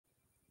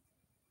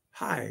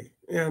Hi,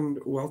 and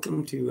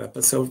welcome to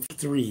episode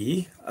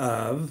 3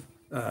 of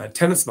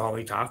Tennis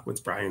Volley Talk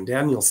with Brian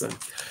Danielson.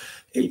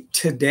 Hey,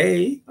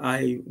 today,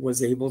 I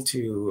was able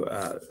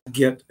to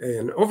get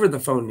an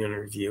over-the-phone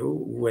interview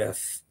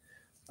with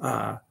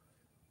the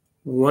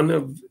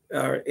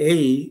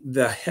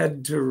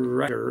head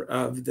director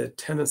of the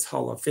Tennis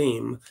Hall of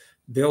Fame,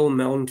 Bill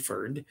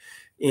Mountford,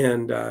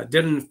 and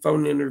did a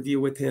phone interview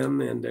with him,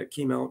 and it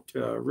came out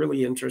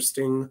really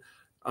interesting.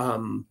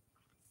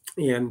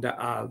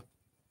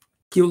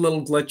 Few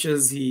little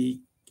glitches.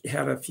 He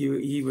had a few.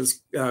 He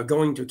was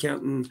going to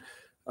Canton,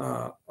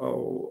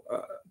 Ohio,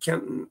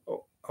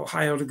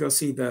 to go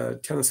see the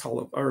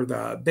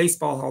the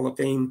Baseball Hall of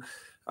Fame.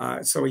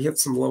 So he hit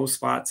some low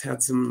spots,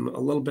 had a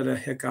little bit of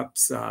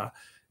hiccups,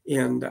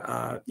 and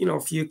a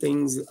few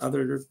things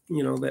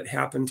that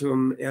happened to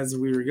him as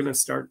we were going to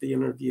start the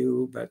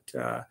interview, but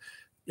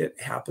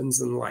it happens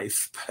in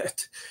life.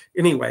 But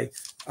anyway,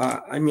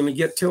 I'm going to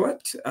get to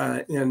it,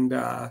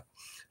 and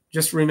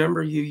just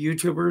remember, you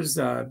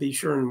YouTubers, be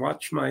sure and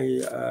watch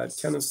my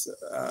tennis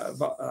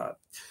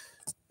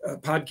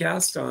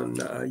podcast on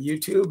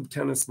YouTube,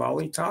 Tennis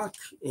Volley Talk,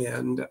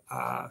 and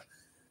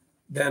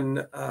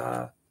then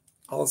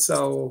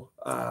also,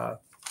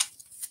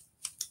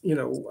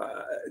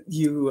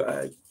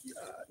 you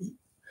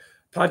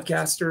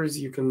podcasters,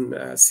 you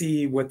can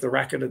see what the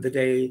racket of the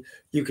day,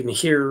 you can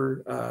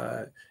hear,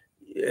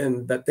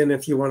 but then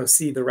if you want to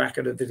see the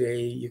racket of the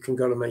day, you can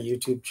go to my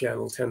YouTube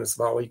channel, Tennis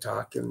Volley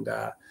Talk,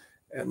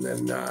 and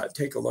then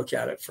take a look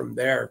at it from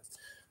there.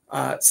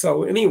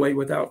 So anyway,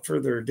 without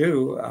further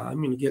ado, I'm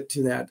going to get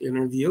to that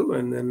interview,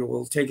 and then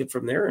we'll take it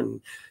from there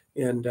and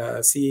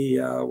see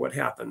what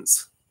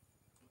happens.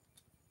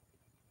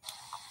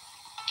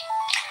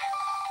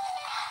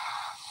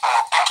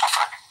 Well, thank you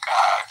for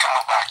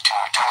coming back to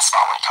Tennis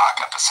Volley Talk,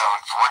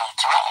 episode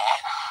 43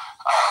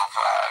 of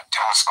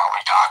Tennis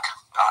Volley Talk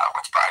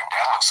with Brian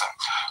Danielson.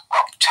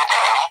 Well,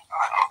 today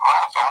I'm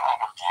on the phone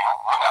interview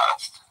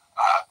with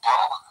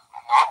Bill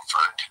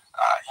Mountford.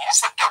 He's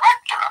the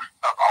director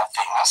of all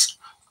things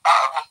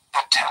of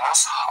the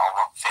Tennis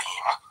Hall of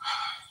Fame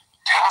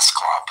Tennis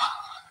Club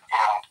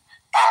in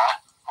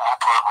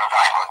Newport, Rhode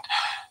Island.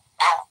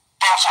 Bill,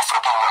 thank you for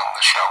being on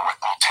the show with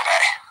me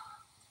today.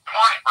 Good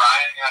morning,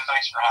 Brian. Yeah,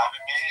 thanks for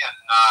having me. And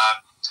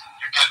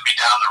you're getting me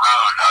down the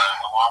road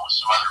along with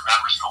some other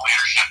members of the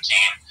leadership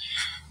team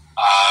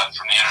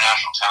from the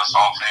International Tennis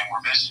Hall of Fame.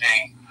 We're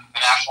visiting the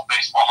National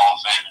Baseball Hall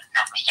of Fame in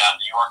Cooperstown,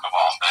 New York, of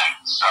all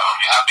things. So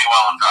you have me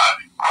while I'm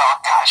driving. Well,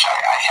 gosh, I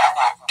have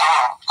you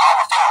doing all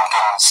the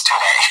things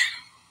today.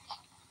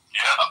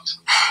 Yeah. One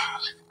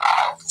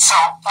of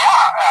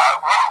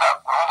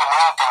the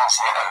main things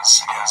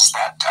is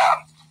that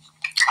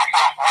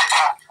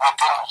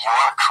within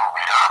your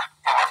career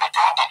and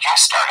everything, did you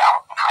start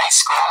out in high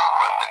school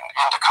and then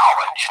into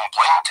college and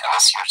playing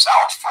tennis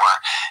yourself, or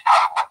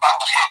how did the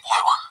bug hit you?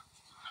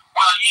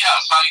 Well,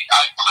 yes,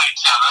 I played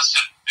tennis.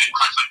 It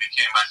quickly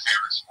became my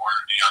favorite sport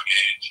at a young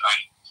age.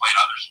 I played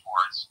other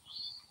sports.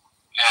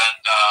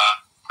 And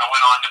I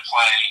went on to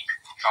play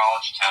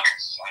college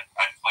tennis.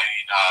 I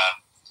played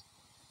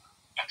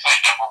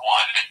number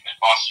one at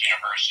Boston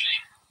University.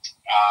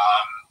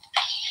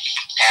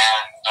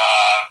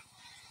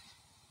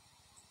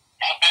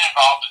 I've been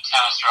involved in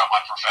tennis throughout my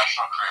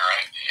professional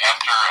career.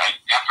 After I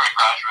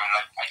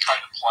graduated, I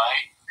tried to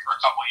play for a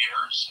couple of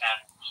years,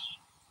 and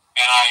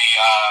I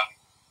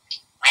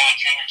ran a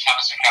junior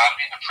tennis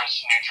academy in the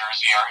Princeton, New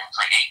Jersey area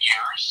for 8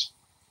 years.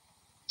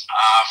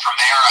 From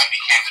there, I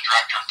became the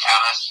director of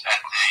tennis at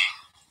the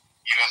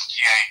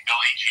USTA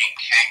Billie Jean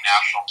King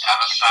National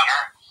Tennis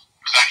Center.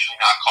 It was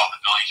actually not called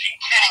the Billie Jean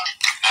King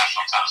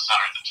National Tennis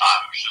Center at the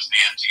time. It was just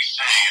the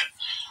NTC, and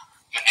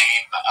the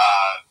name,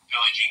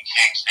 Billie Jean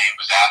King's name,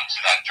 was added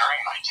to that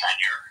during my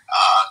tenure,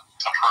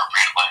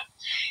 appropriately.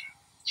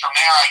 From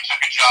there, I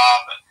took a job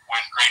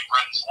with Great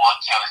Britain's Lawn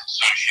Tennis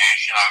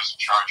Association. I was in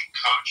charge of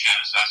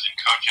coaches, as in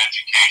coach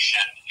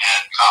education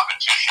and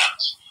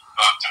competitions,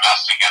 both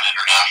domestic and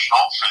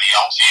international, for the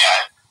LTA,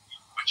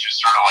 which is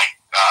sort of like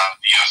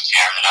the USTA,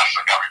 or the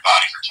National Governing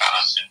Body for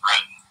Tennis in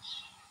Britain.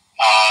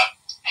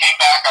 Came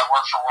back, I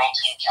worked for World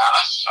Team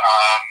Tennis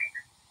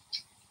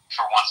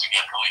for, once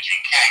again, Billie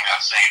Jean King,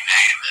 that same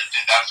name, and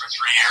did that for 3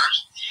 years.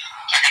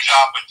 Took a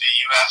job with the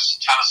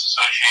U.S. Tennis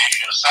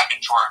Association, a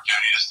second tour of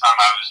duty. This time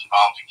I was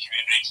involved in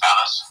community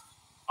tennis,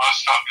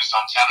 most focused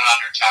on 10 and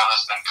under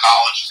tennis, then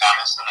college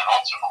tennis, and then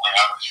ultimately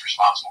I was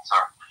responsible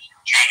for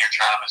junior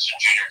tournaments and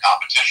junior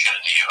competition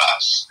in the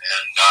U.S.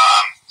 And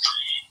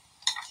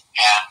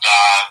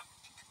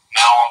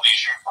now, all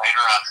these years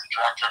later, I'm the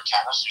director of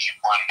tennis, as you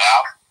pointed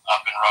out,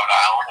 up in Rhode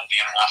Island at the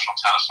International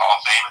Tennis Hall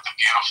of Fame at the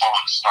beautiful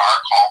and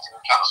historic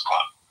Hallthorne Tennis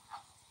Club.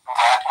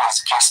 That is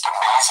just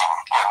amazing.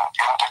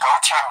 And to go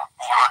through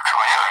your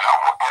career,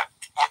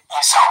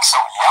 you sound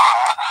so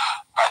young,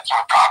 but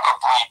you're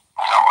probably,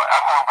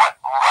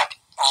 what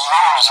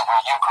years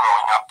were you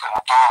growing up and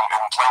doing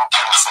and playing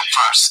tennis at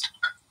first?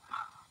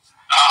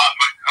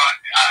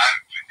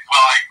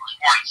 Well, I was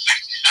born in 67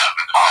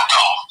 as an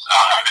adult.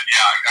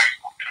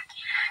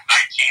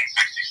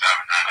 1967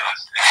 that is.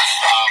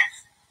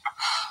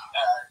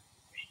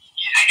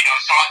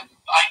 So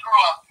I grew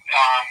up,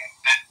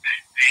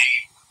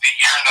 the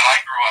year that I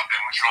grew up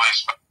in was really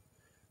special.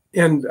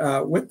 And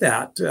with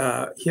that,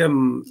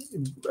 him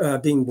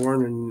being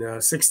born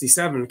in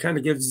 67 kind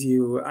of gives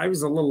you, I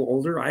was a little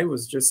older. I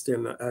was just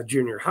in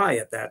junior high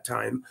at that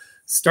time,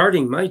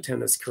 starting my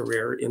tennis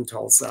career in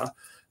Tulsa.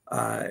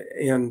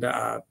 And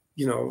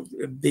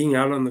being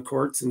out on the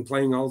courts and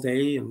playing all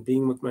day and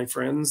being with my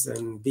friends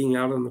and being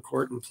out on the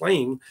court and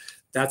playing,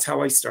 that's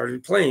how I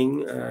started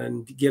playing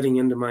and getting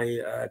into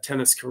my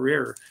tennis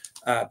career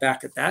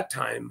back at that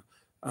time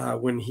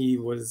when he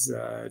was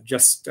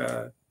just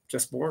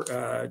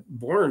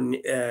born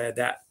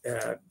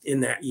in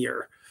that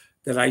year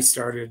that I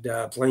started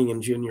playing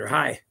in junior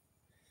high.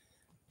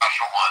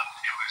 Special one.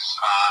 It was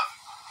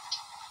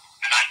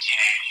the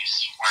 1980s,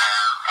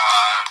 where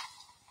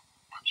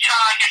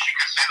I guess you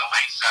could say the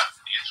late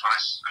 70s when I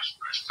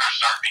first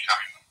started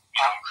becoming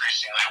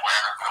increasingly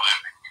aware of really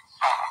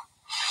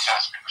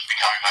tennis was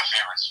becoming my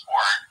favorite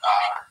sport.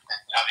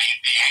 The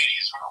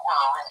 80s were a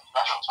really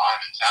special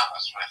time in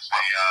tennis with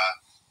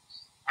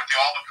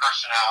all the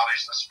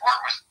personalities. The sport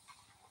was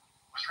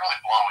really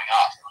blowing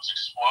up. It was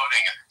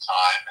exploding at the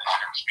time, and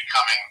it was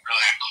becoming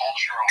really a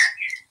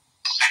culturally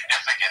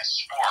significant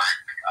sport.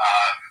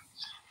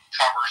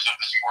 Covers of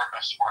the sport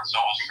by Sports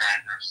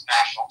Illustrated, there's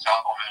national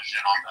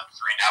television on the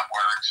 3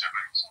 networks. It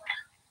was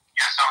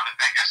some of the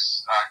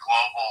biggest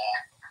global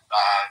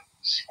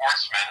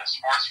sportsmen and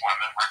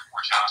sportswomen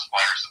were tennis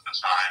players at the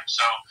time.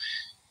 So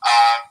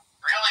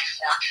really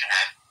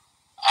fortunate,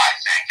 I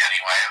think,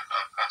 anyway,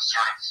 of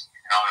sort of,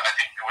 I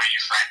think the way you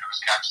framed it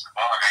was catch the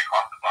bug. I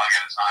caught the bug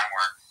at a time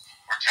where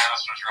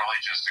tennis was really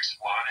just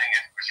exploding,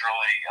 and it was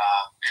really,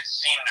 it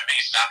seemed to be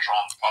central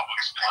in the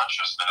public's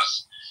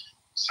consciousness.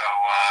 So,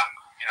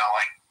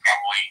 like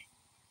probably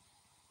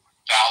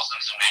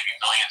thousands and maybe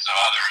millions of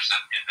others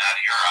in that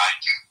era,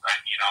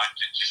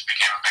 it just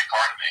became a big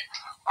part of me.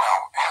 Well,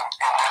 and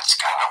that's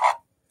kind of a...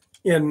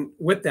 And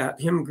with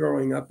that, him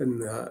growing up in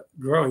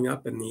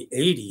the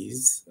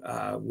 80s,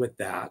 with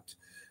that,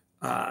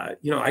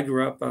 I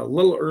grew up a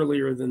little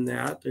earlier than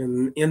that,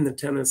 and in the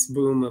tennis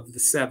boom of the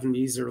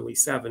 70s, early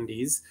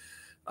 70s.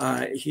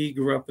 He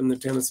grew up in the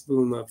tennis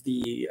boom of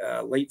the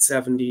late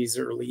 70s,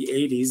 early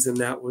 80s, and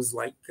that was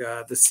like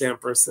the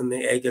Sampras and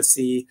the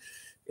Agassi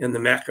and the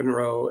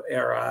McEnroe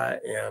era,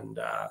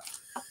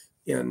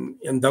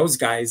 and those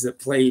guys that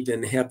played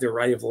and had their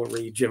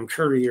rivalry, Jim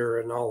Courier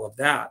and all of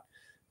that.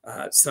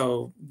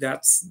 So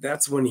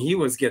that's when he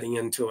was getting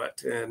into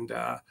it and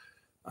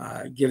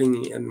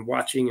getting and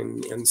watching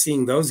and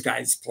seeing those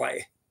guys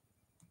play.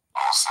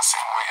 Almost the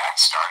same way I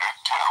started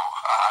too.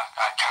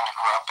 I kind of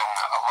grew up a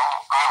little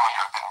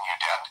earlier than you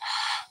did,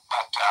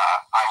 but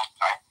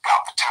I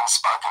got the tennis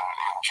bug in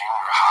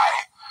junior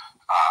high.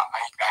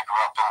 I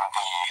grew up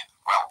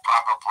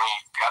probably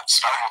got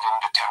started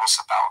into tennis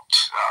about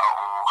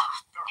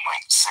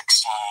late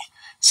 68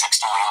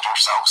 or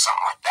so,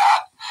 something like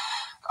that,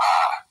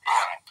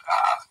 and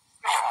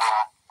then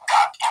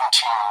got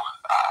into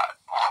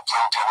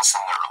playing tennis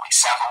in the early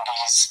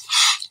 70s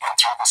and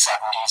through the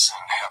 70s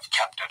and have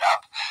kept it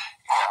up.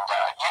 And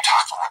you're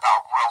talking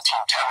about world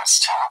team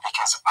tennis too,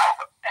 because I've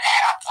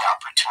had the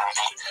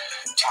opportunity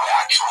to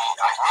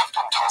I lived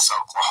in Tulsa,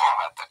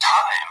 Oklahoma at the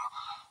time,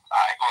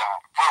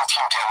 and world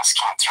team tennis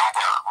came through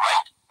there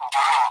right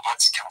during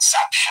its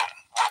conception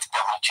with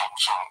Billie Jean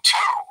King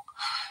too.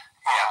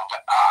 And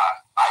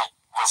I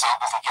was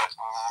able to get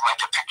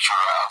like a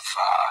picture of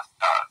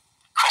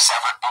Chris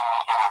Everett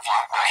being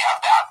interviewed, and I have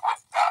that.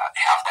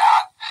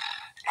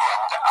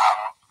 And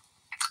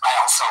I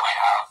also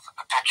have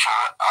a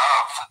picture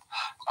of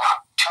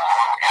not too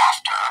long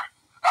after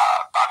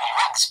Bobby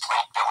Riggs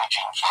played Billie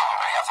Jean King,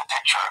 and I have a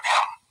picture of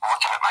him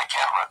looking at my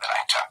camera that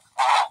I took,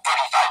 the old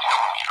 35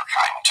 millimeter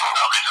kind too.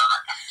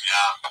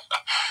 Yeah.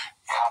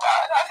 And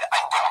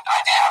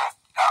I've had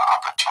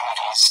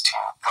opportunities to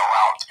go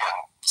out and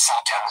see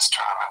tennis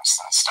tournaments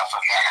and stuff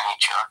of that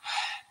nature.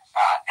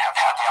 Have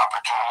had the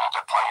opportunity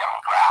to play on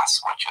grass,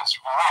 which is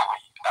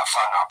really a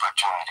fun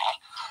opportunity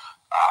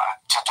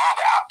to do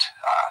that.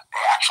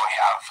 They actually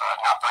have,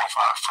 not very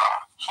far from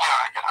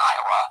here in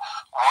Iowa,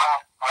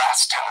 one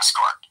grass tennis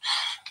court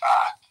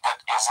that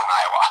is in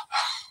Iowa.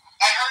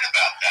 I heard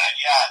about that.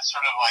 Yeah, it's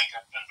sort of like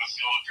a bit of a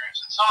field of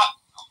dreams. It's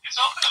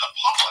open to the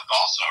public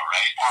also,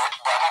 right?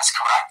 That is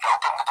correct.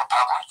 Open to the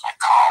public. You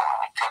call and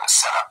you kind of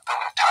set up a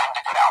time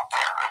to get out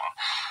there. And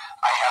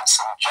I had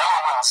some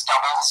gentlemen's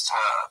doubles to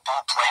be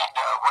played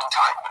one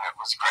time, and it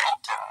was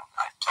great. And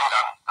I played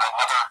on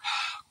another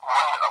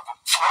one of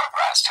 4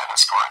 grass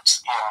tennis courts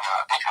in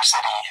Baker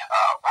City,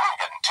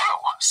 Oregon, too.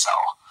 So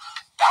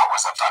that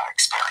was a fun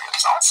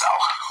experience also.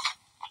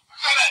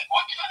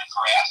 What kind of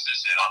grass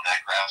is it on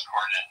that grass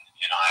court in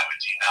Iowa?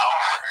 Do you know,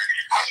 or are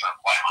you going to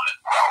play on it?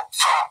 Well,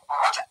 from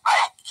what I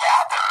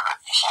gather,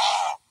 he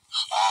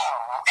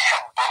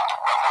had been to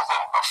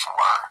Wimbledon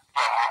before,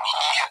 and then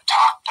he had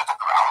talked to the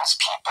grounds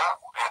people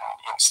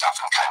and stuff,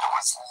 and kind of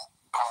was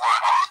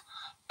learning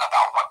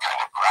about what kind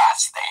of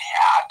grass they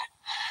had.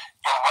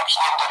 And what he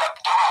ended up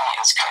doing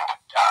is kind of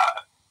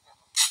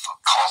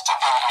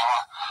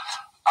cultivating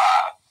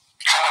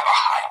kind of a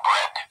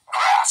hybrid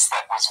grass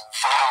that was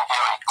very,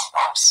 very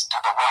close to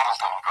the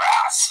Wimbledon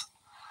grass.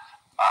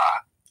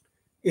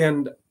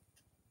 And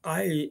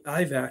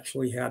I've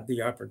actually had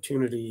the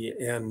opportunity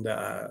and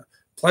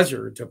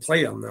pleasure to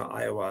play on the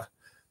Iowa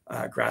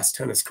grass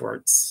tennis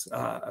courts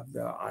of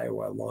the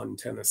Iowa Lawn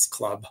Tennis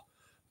Club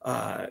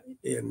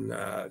in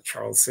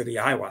Charles City,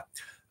 Iowa.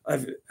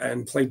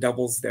 And played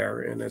doubles there,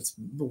 and it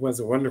was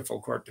a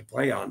wonderful court to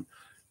play on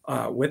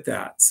with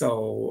that.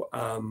 So,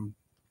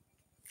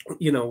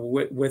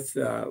 with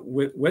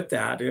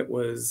that, it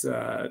was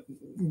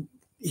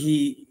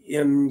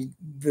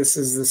this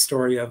is the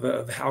story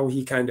of how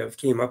he kind of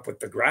came up with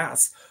the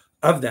grass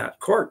of that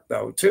court,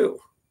 though,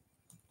 too.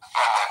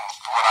 And then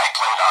when I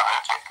played on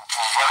it,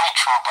 very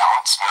true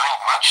bounce, very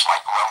much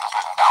like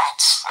Wimbledon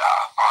bounce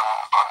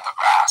on the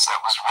grass.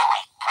 It was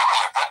really, really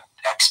a good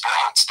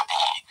experience to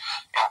be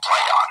and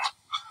play on.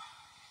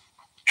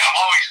 Yeah, I'm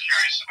always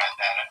curious about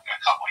that. A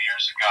couple of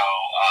years ago,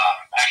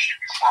 actually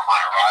before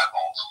my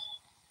arrival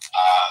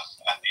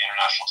at the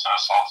International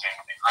Tennis Hall of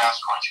Fame, the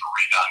grass courts were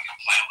redone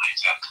completely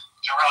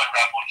to really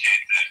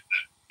replicate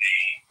the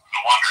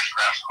wondrous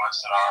grass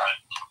courts that are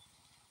at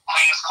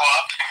Queen's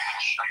Club,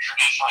 which are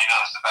traditionally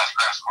known as the best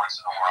grass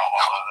courts in the world,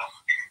 although the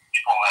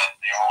people at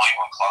the All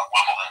England Club,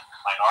 Wimbledon,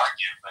 might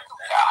argue. But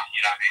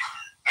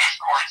those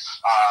courts,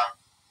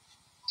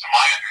 to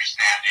my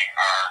understanding,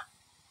 are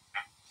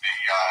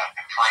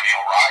the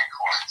perennial rye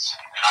courts.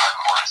 And our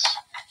courts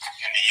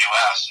in the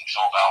U.S., in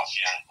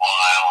Philadelphia, and Long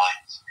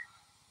Island,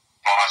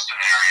 Boston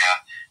area,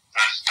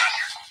 those are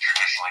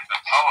traditionally the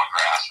polo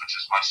grass, which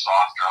is much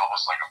softer,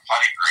 almost like a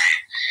putty green.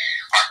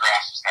 Our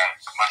grass has got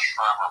a much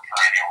firmer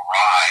perennial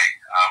rye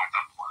with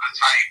a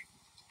tiny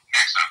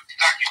mix of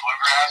Kentucky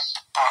bluegrass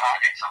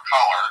and for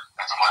color.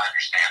 That's my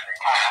understanding.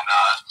 And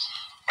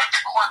but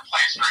the court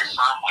plays very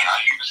firmly.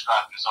 You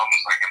described it as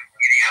almost like a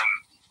medium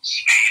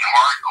speed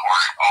hard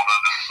court,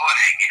 although the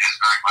footing is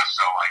very much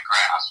so like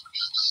grass, which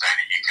is to say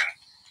that you can,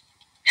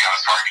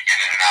 it's hard to get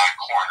in and out of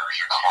corners.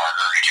 It's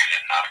harder to get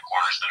in and out of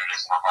corners than it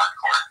is in a hard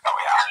court. Oh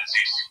yeah, and it's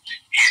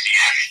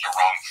easy-ish to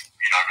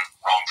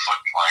wrong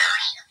foot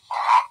players.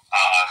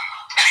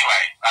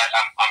 Anyway,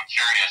 I'm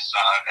curious.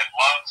 I'd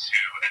love to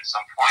at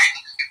some point,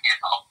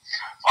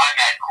 find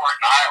that court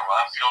in Iowa,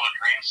 Field of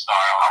Dreams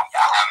style. I'll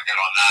have a hit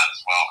on that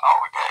as well. Oh,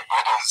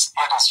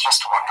 it is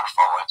just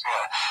wonderful. And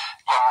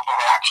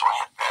actually,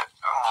 on the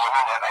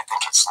internet, I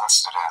think it's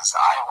listed as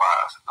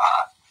Iowa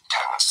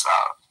Tennis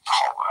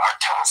Hall, our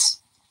tennis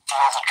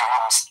Field of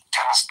Dreams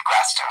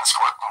grass tennis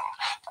court in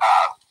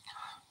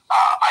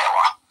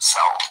Iowa.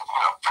 So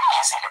pretty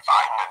easy to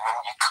find, and then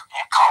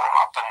you call them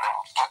up, and then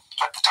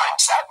get the time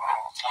set, and then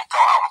you go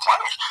out and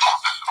play.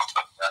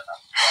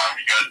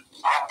 Very good.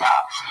 And,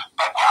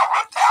 but yeah,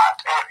 with that,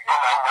 and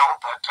I know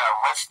that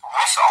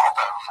with all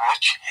the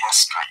rich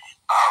history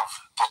of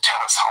the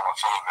Tennis Hall of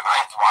Fame, and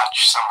I've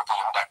watched some of the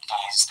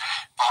inductees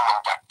being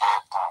inducted,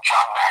 and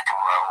John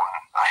McEnroe,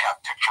 and I have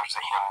pictures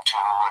of him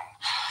too, and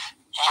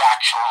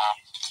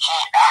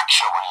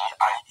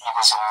he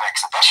was in an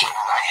exhibition,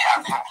 and I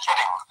have him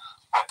hitting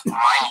with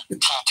my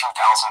T2000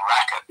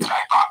 racket that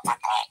I brought with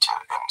me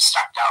and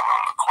stuck down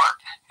on the court,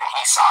 and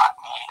he saw it,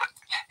 and he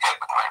hit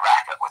with my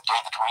racket with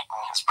David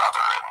Wheaton, his brother,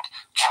 and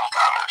Jimmy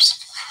Connors.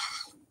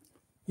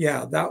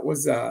 Yeah, that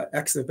was an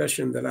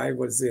exhibition that I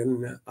was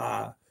in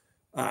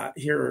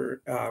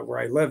here where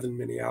I live in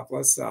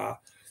Minneapolis.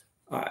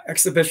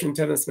 Exhibition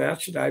tennis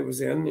match that I was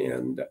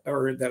in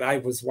or that I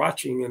was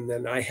watching, and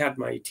then I had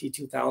my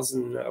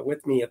T2000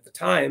 with me at the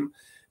time,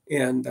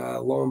 and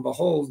lo and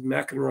behold,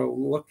 McEnroe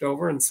looked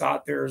over and saw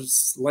it there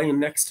laying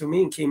next to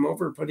me and came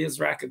over, put his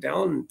racket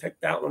down and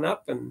picked that one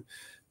up, and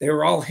they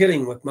were all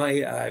hitting with my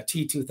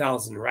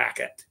T2000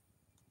 racket.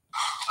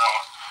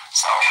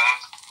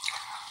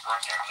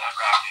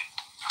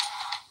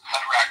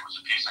 That racket was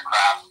a piece of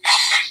crap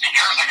 60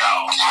 years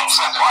ago.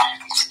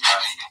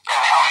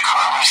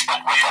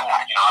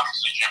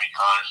 Obviously Jimmy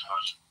Connors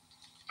was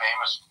the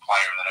most famous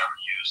player that ever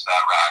used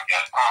that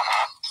racket.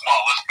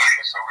 Well, let's put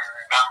it so we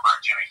remember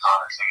Jimmy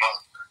Connors the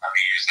most.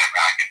 He used that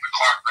racket, but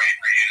Clark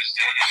Rader used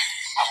it, and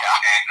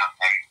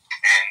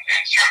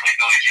certainly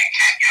Billie Jean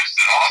King used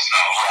it also.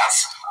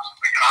 Yes.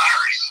 But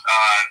Connors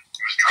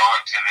was drawn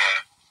to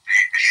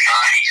the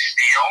shiny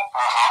steel.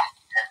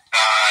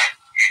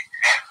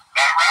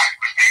 That racket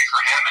was made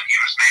for him, and he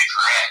was made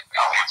for it.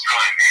 It's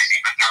really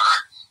amazing, but there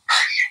are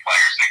very few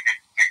players that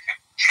could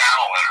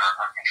channel it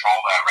or control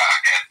that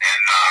racket.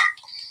 And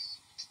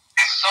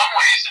in some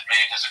ways, it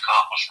made his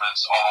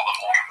accomplishments all the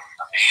more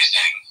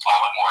amazing,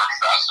 all the more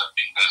impressive,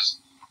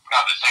 because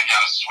the thing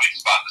had a sweet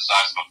spot the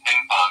size of a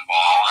ping pong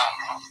ball.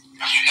 And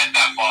if you hit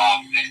that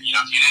ball, if you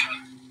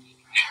didn't,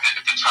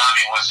 if the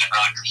timing wasn't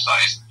really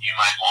precise, you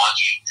might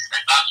launch,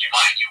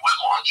 you would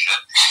launch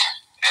it.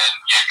 And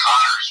yet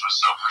Connors was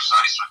so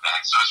precise with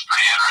that, so it's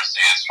pretty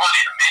interesting. It's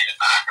funny to me that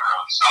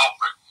McEnroe himself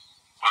would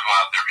go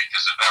out there,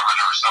 because if ever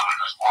there was someone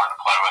who was born to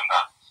play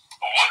with a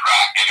wood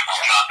racket, it was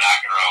John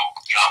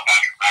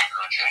Patrick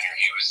McEnroe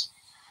Jr.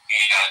 He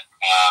had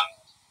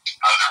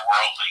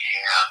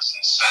dots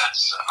and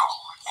cents.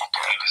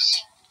 He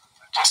was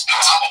just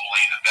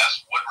probably the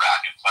best wood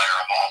racket player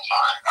of all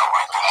time.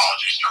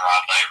 Apologies to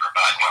Rod Laver,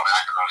 but I think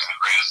McEnroe is the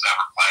greatest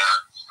ever player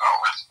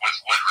with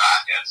wood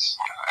rackets.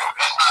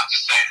 That's not to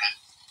say that,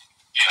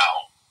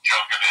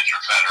 Djokovic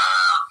or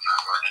Federer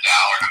or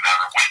Nadal or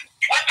whoever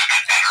wouldn't have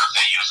been better if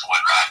they used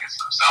wood rackets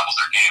themselves.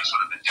 Their games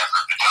would have been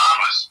different. But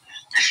John was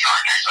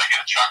extraordinary, so I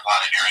get a chuckle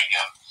out of hearing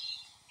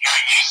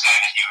you say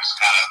that he was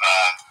kind of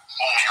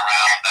fooling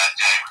around that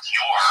day with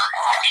your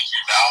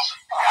 2000.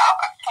 Yeah,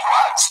 he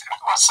was.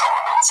 It was so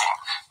amazing.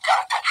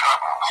 Got a picture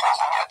of him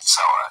holding it,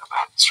 so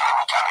it's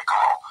really kind of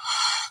cool.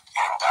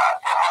 And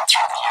then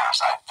through the years,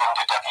 I've been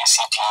to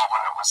WCT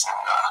when it was in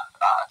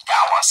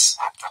Dallas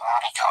at the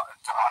Moody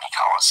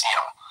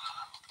Coliseum.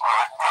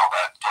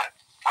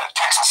 The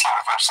Texas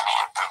University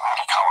at the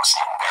Moody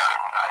Coliseum there,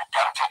 and I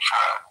got a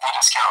picture of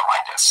Vitas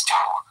Gerulaitis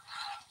too,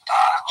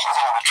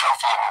 holding the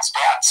trophy, and his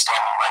dad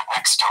standing right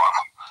next to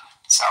him.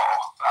 So,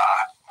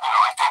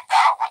 I think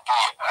that would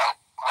be a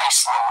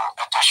nice little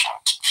addition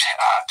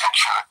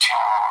picture to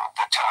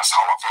the Tennis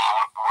Hall of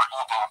Fame, or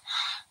even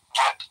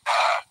get,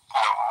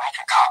 make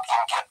a copy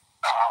and get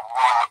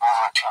one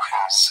over to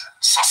his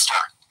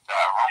sister,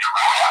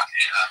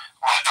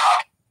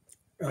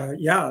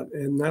 Yeah,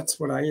 and that's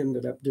what I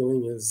ended up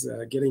doing, is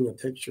getting a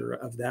picture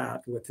of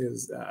that with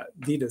his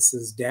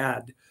Vitas's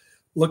dad,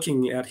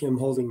 looking at him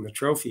holding the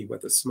trophy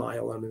with a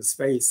smile on his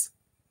face.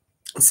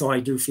 So I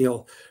do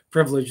feel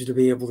privileged to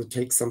be able to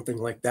take something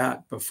like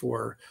that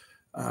before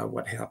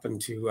what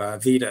happened to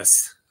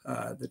Vitas,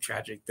 the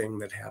tragic thing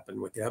that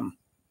happened with him.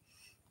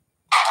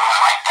 I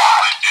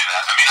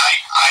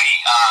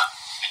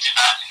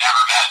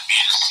never met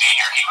Vitas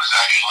Sr. He was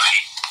actually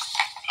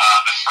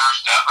the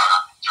first ever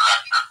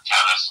director of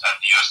tennis at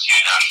the USTA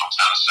National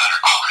Tennis Center.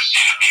 He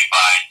preceded me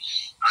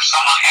there was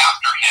someone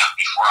after him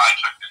before I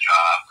took the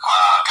job,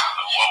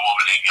 a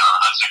woman named Jan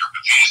Hunziker,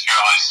 but Vitas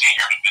Gerulaitis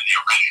Sr. had been the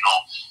original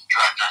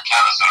director of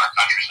tennis at our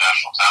country's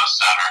National Tennis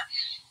Center.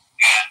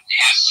 And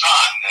his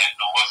son,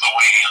 the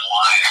Lithuanian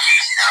lion,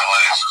 Vitas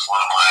Gerulaitis, is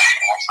one of my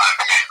all-time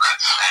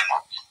favorites. And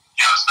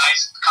it's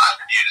nice, kind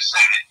of you to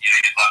say that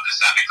you'd love to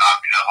send a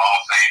copy to the Hall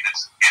of Fame.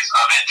 It's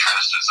of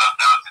interest. It's of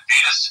note that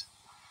Vitas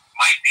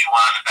might be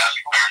one of the best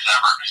players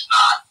ever who's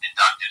not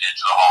inducted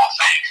into the Hall of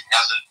Fame.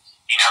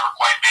 He never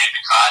quite made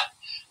the cut.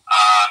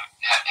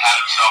 Had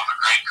himself a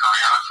great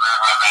career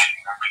high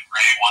ranking number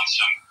 3. Won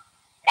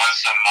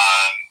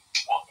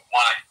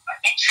I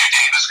think 2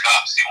 Davis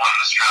Cups. He won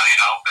an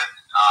Australian Open.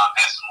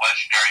 Had some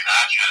legendary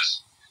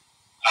matches.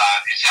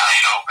 The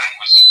Italian Open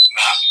was a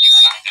massive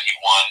tournament that he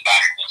won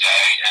back in the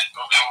day, and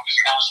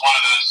it was one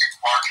of those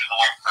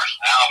larger-than-life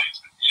personalities.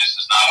 This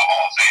is not a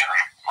Hall of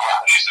Famer.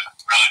 He's a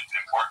really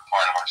important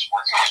part of our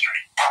sports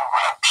history. And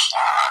what a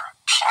pure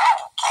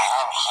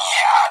game he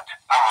had.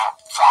 I mean,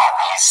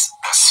 volleys,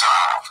 the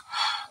serve,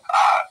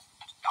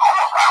 all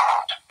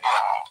around.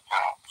 And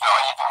I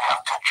even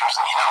have pictures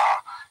of him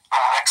in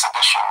an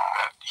exhibition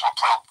that he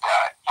played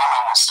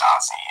Ely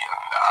Nastasi,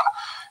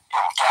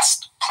 and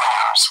guest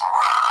players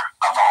were,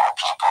 of all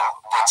people,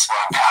 Vince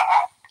Van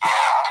Patten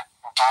and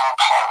Dean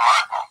Paul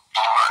Martin,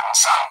 Dean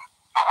Martin's son,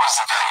 who was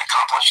a very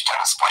accomplished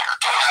tennis player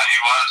too. Yeah, he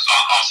was.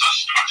 Also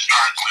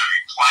starred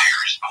movie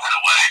Players, by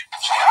the way.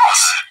 Yes.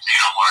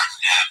 Dino Martin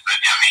did. But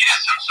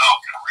Vitas himself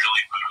can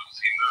really move.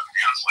 He moved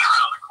beautifully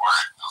around the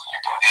court.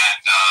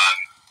 And,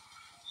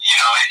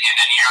 in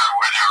an era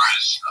where there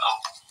was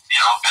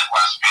a bit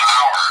less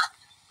power,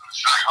 it was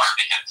very hard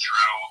to get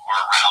through or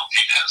around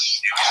Vitas.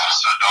 He was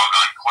just so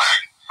doggone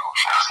quick.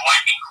 He was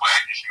lightning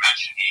quick. As you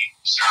mentioned, he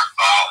served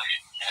volley.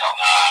 And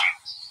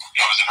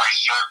it was a very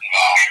certain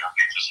volley.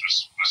 Vitas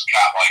was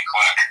cat-like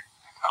quick.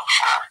 Oh,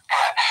 sure.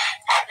 And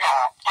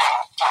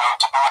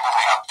to be able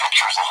to have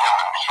pictures of him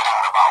and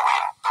hitting the volley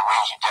and the way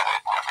he did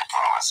it and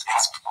everything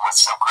was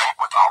so great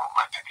with all of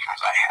my pictures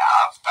I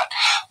have. But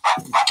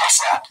like I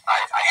said,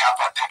 I have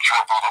that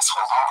picture of Vitas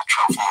holding the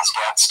trophy, his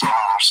dad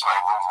standing there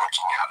smiling,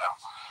 looking at him.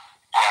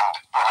 And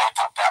I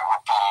think that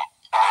would be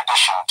in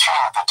addition to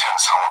the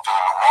Tennis Hall of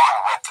Fame, along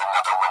with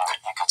another one that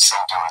you could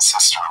send to his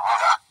sister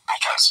Ruta,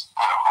 because,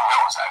 who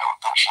knows, I don't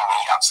think she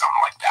may have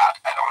something like that.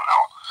 I don't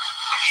know.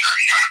 I'm sure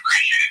you would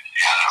appreciate it.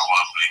 Yeah, that's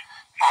lovely.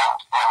 And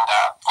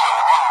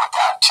along with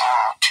that, too,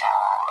 to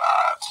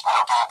be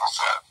able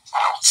to,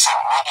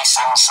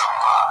 send some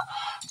of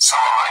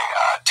my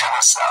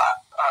tennis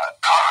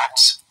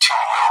cards to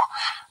you.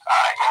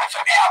 And if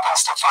it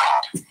happens to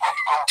find it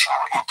into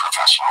a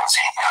professional's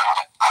hand,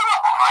 I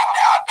wouldn't mind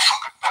that.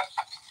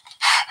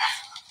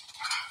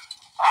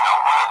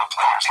 One of the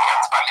players'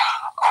 hands, but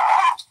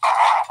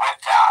along with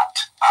that,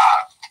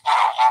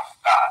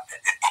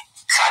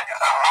 it's kind of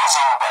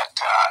amazing that,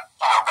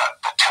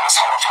 the Tennis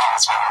Hall of Fame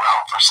has been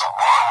around for so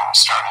long and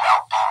started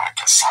out being a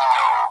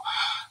casino,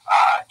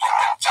 and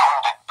then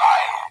founded by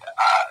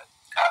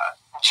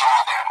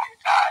Jimmy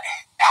Van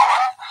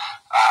Allen,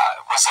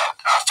 was an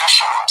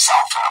official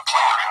himself and a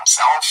player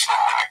himself,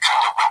 and then it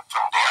kind of went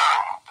from there,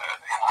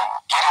 and then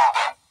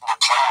getting the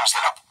players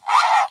that have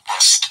won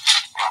this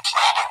and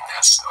played in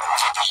this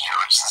over the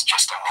years is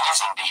just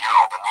amazing to hear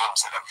all the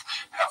names that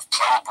have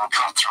played and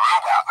come through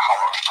that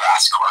hollow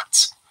grass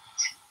courts.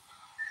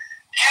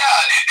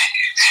 Yeah,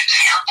 to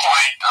your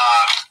point,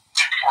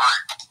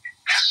 Newport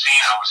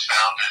Casino was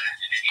founded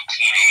in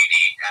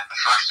 1880, and the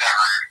first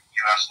ever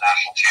U.S.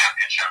 National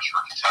Championships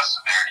were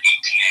contested there in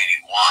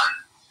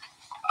 1881.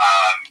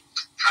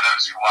 For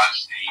those who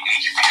watched the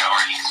HBO, or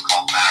I think it's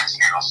called Max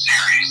Hero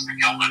series, The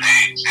Gilded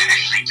Age, they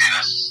actually did a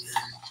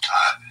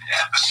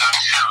episode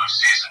 2 of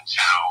season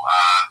 2.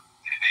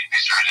 They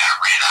sort of did a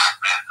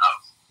reenactment of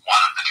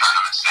one of the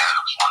tournaments there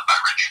that was won by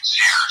Richard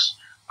Sears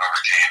over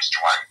James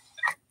Dwight.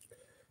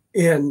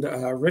 And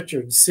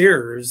Richard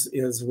Sears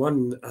is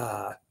one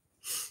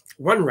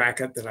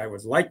racket that I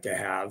would like to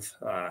have,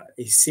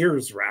 a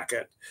Sears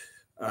racket.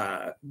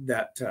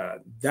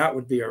 That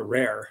would be a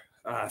rare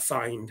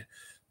find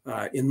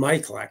in my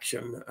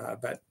collection.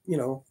 But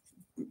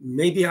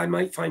maybe I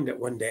might find it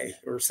one day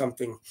or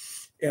something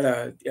at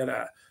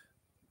a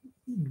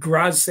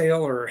garage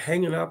sale or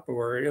hanging up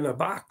or in a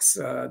box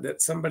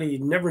that somebody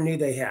never knew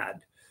they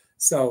had.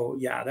 So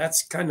yeah,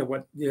 that's kind of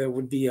what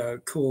would be a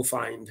cool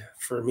find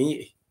for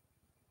me.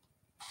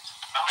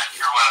 I'm not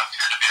sure what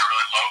appeared to be a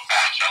really low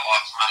patch. I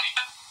lost money.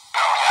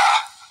 Oh yeah,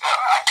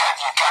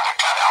 you kind of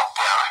cut out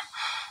there.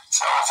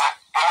 So is it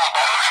any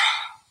better?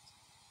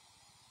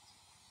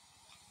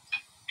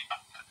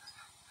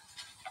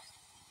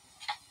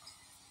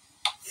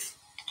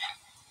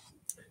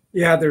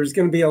 Yeah, there's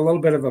going to be a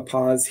little bit of a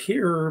pause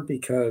here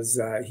because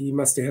he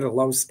must have hit a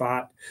low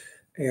spot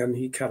and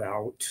he cut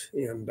out.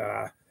 And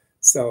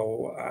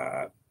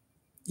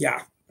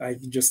yeah, I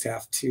just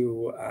have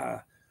to,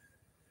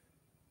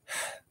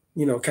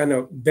 kind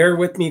of bear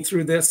with me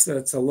through this.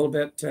 It's a little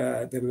bit,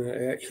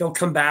 then he'll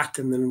come back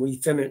and then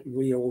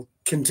we'll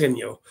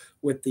continue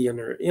with the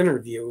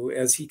interview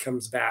as he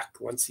comes back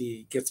once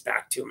he gets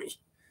back to me.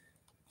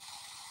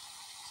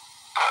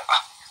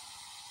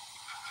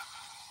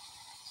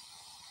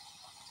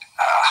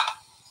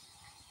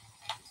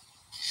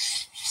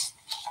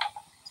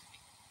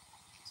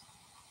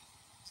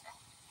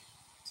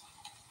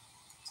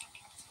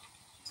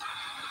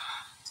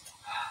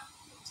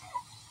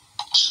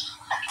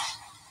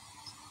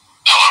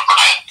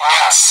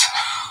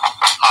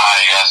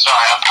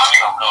 Sorry, I'm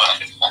coming over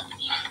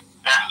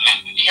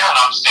here in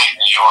upstate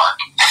New York.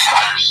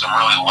 There's some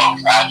really low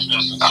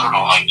patches, and sort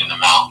of like in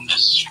the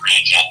mountainous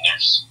region.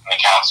 There's in the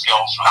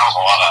Catskills, where there's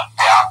a lot of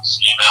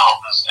ski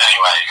mountains.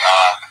 Anyway,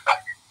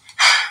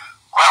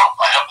 well,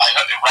 I have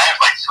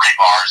like 3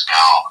 bars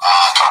now.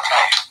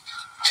 Okay.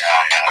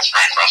 Yeah, that's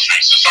very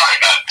frustrating. So sorry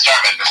about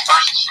the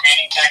first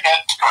speeding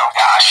ticket. Oh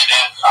gosh. And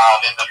then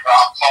the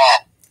drop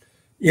call.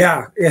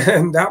 Yeah,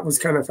 and that was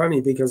kind of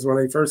funny because when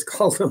I first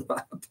called him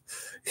up,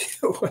 he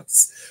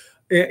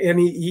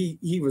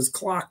was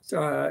clocked,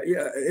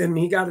 and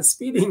he got a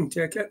speeding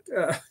ticket.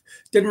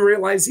 Didn't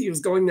realize he was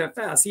going that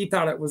fast. He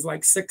thought it was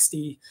like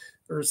 60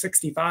 or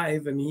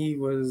 65, and he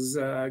was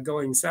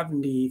going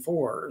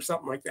 74 or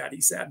something like that,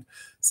 he said.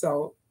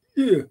 So,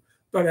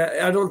 but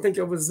I don't think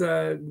it was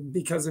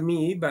because of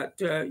me, but,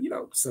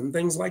 some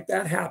things like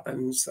that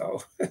happen.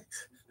 So,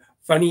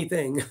 funny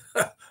thing.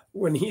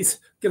 When he's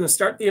going to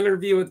start the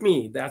interview with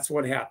me, that's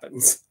what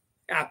happened to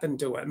him. And then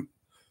the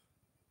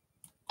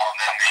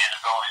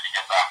inability to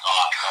get back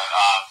on.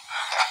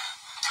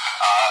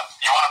 But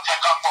you want to pick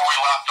up where we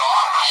left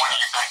off, or what are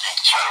you thinking?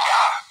 Sure,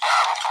 yeah,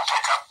 we can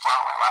pick up where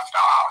we left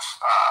off.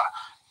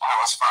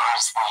 As far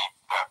as the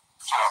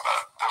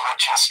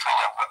rich history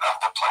of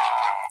the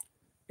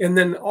playing. And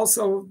then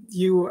also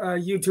you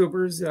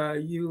YouTubers,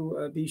 you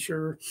be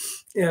sure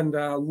and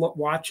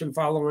watch and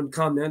follow and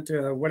comment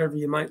whatever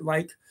you might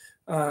like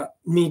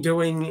me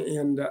doing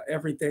and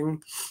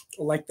everything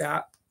like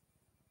that.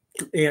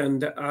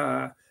 And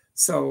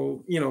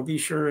so, be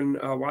sure and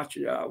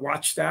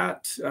watch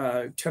that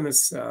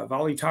Tennis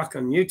Volley Talk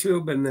on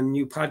YouTube. And then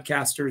you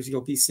podcasters,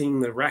 you'll be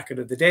seeing the racket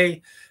of the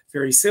day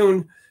very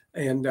soon.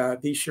 And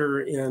be sure,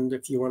 and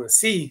if you want to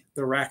see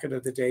the racket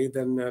of the day,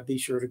 then be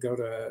sure to go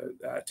to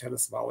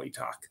Tennis Volley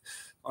Talk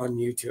on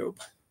YouTube.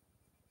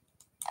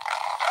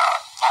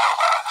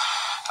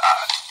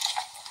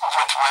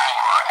 With where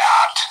you were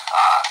at,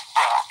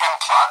 and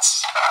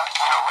plus,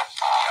 with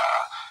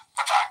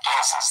the fact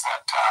is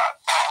that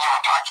you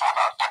were talking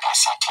about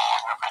WCT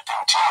and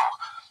everything too,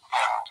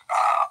 and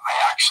I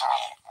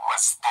actually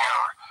was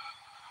there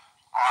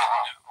when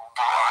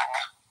Bjorn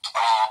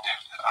played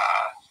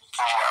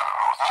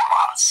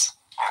Newmas,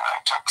 and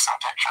I took some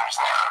pictures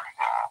there.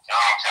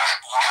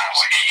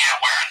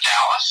 Where in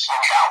Dallas? In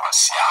Dallas,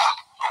 yeah,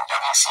 in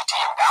WCT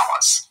in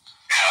Dallas.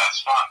 Yeah,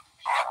 that's fun.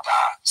 And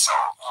so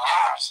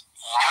years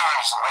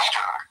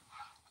later,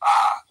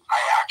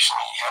 I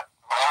actually had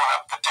blown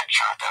up the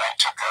picture that I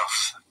took of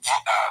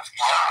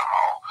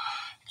Guillermo,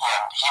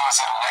 and he was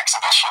in an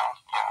exhibition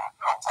in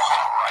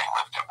Oklahoma where I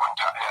lived at one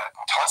time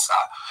in Tulsa,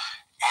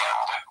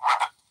 and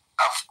where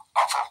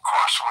of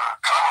course where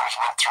Connors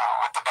went through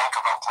with the Bank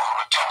of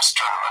Oklahoma tennis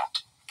tournament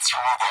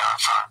through there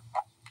for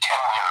 10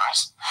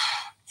 years,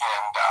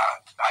 and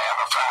I have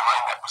a friend of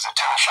mine that was a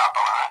tennis shop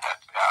owner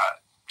that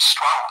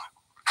strung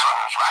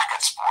Connors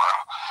rackets for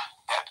him,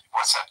 that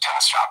was a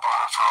tennis shop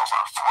owner for over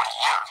 40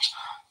 years.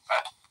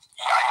 But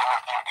yeah, I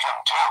interviewed him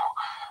too.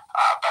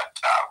 But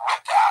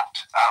with that,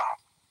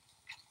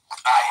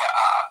 I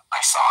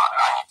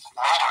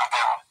later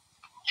then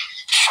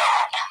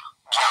showed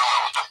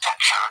Guillermo the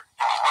picture,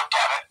 and he looked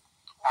at it,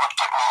 looked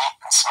at me,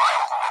 and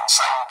smiled, and then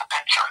signed the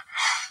picture.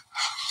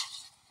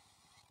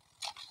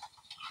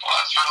 Well,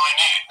 that's really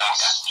neat.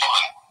 That's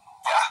fun.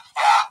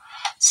 Yeah.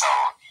 So,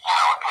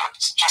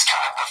 it's just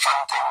kind of the fun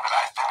thing that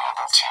I've been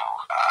able to,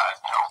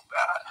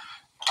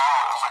 do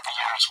over the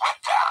years with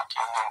that.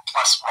 And then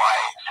plus why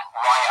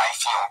I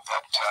feel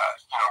that,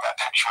 that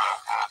picture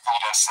of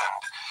Vitas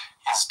and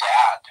his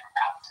dad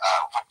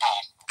would be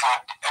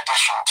good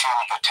addition to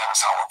the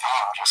Tennis Hall of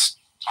Fame, just,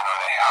 to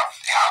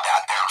have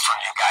that there for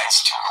you guys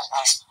to at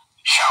least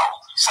show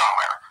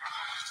somewhere.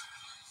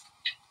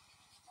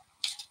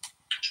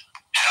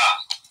 Yeah.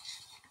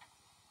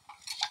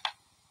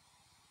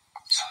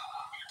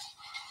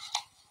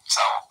 So,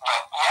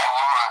 but yeah,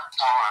 you were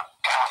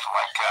kind of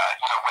like,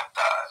 with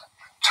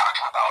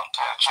talking about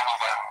Jimmy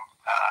then.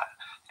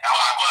 Well,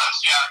 I was,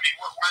 yeah. I mean,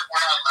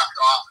 where I left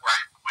off,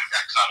 where we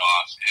got cut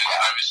off, is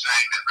I was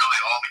saying that really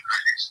all the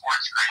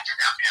sports great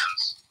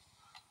champions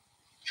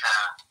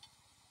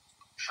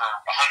for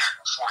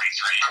 143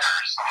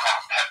 years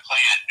have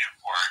played at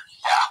Newport,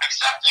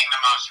 excepting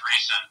the most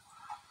recent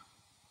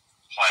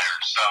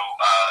players. So,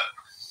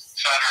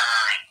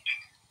 Federer and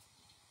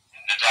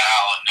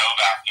Nadal and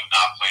Novak have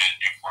not played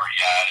at Newport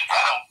yet, and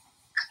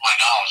to my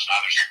knowledge,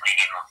 neither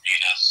Serena nor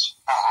Venus,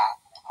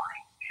 or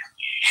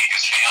Iga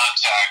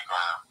Swiatek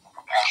or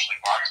Ashley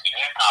Barty,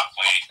 they have not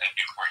played at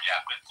Newport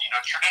yet. But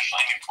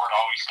traditionally Newport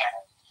always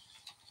had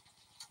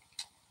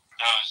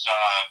those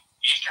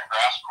Eastern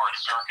Grass Court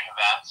Circuit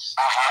events.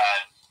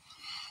 Had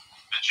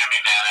the Jimmy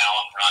Van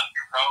Allen Run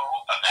Pro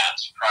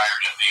events prior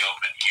to the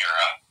Open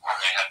era, where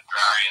they had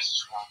various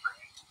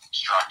scoring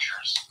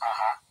structures.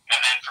 And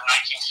then from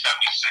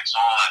 1976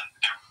 on,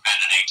 there has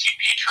been an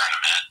ATP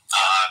tournament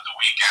the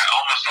weekend,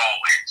 almost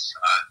always.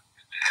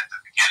 At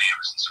the beginning, it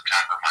was in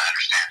September, my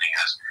understanding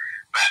is.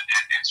 But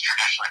it's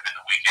traditionally been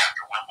the week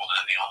after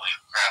Wimbledon, the only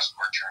grass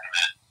court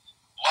tournament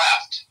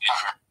left.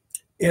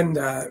 And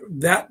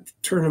that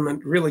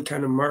tournament really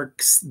kind of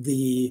marks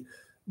the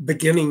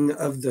beginning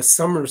of the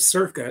summer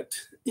circuit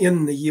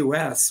in the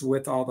U.S.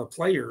 with all the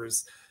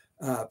players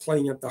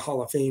playing at the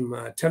Hall of Fame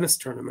tennis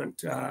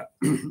tournament,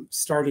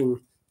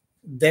 starting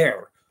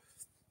there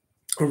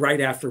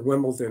right after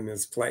Wimbledon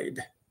is played.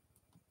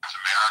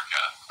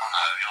 America,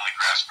 the only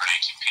grass court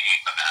ATP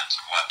event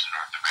left in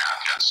North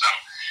America. So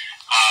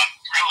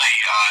really,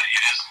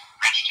 it is a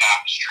rich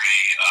tapestry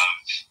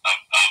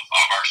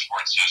of our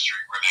sports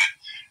history, where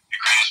the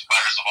greatest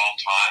players of all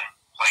time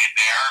played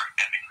there,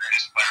 and the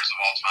greatest players of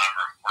all time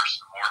are, of course,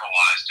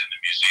 immortalized in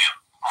the museum.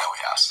 Oh,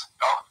 yes.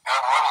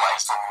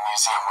 Immortalized in the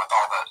museum with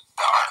all the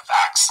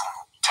artifacts and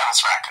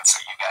tennis rackets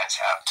that you guys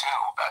have, too.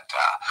 But,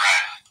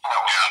 right.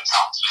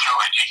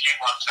 If you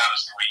love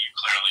tennis the way you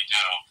clearly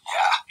do,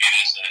 it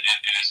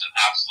is an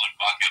absolute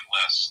bucket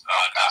list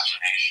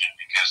destination,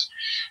 because,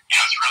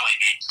 it's really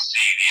neat to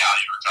see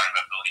you were talking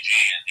about Billie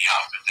Jean and the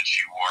outfit that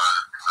she wore,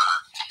 her,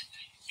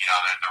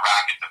 the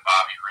racket that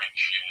Bobby Riggs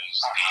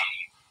used,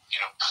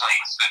 the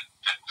plates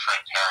that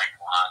Fred Perry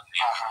won,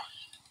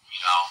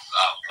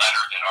 the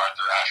letter that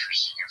Arthur Ashe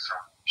received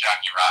from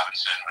Jackie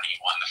Robinson when he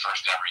won the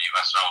first ever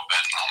U.S.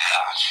 Open.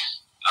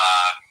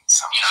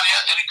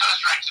 And it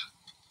goes right to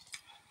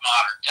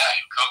modern day.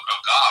 Coco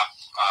Gauff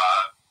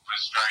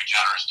was very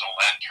generous to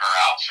lend her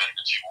outfit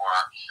that she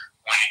wore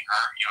winning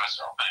her U.S.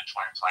 Open in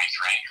 2023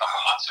 a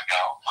couple months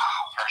ago.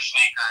 Her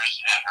sneakers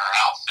and her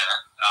outfit,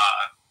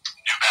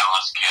 New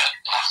Balance kit,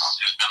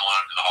 has been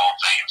loaned to the Hall of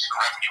Fame. So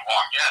right when you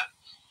walk in,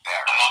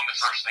 among the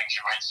first things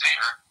you might see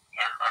are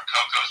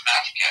Coco's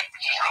match kit,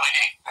 which is really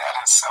neat. That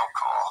is so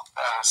cool.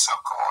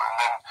 And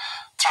then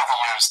through the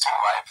years, too,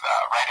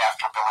 right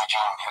after Billie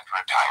Jean had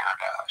retired,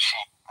 she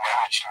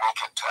managed to make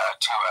it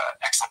to an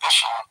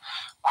exhibition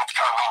with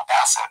Carlene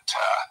Bassett,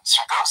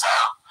 Surgoza,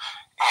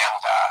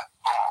 and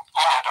in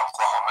Enid,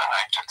 Oklahoma, and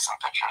I took some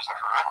pictures of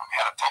her and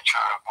had a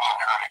picture of me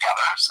and her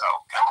together, so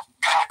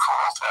kind of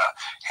cool to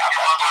have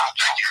that. Those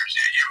pictures.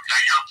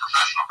 You're a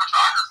professional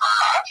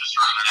photographer, just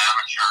sort of an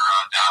amateur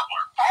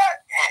dabbler.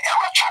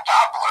 Amateur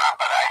dabbler,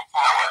 but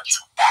it's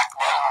back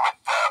then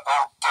with the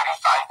old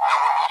 35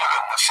 millimeter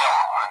and the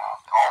film and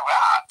all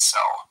that,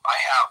 so I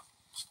have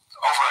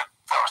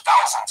there were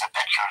thousands of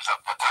pictures of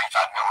the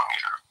 35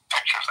 millimeter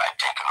pictures I've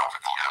taken over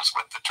the years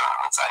with the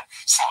tournaments I've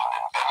seen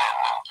and been in,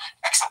 and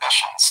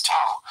exhibitions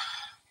too.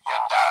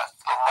 And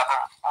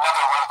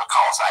another one of the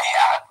calls I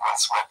had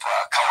was with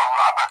Cullen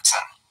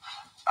Robertson.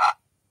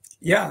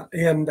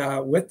 And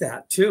with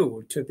that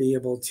too, to be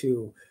able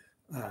to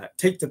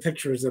take the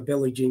pictures of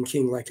Billie Jean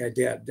King like I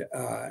did,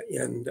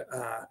 and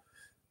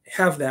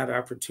have that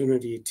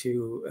opportunity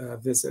to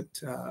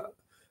visit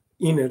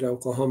Enid,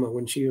 Oklahoma,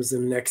 when she was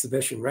in an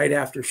exhibition right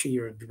after she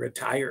had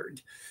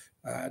retired,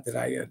 that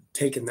I had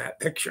taken that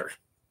picture.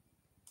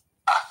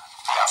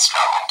 The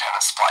Australian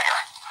tennis player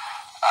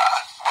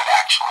that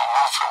actually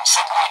moved from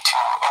Sydney to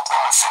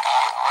Oklahoma City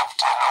and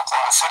lived in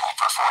Oklahoma Kansas City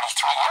for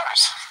 43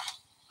 years.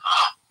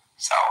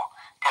 So,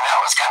 and that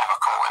was kind of a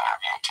cool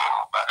interview too.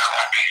 But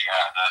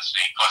that's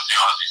neat. Plus the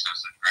Aussies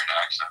has a great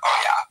accent. Oh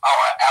yeah,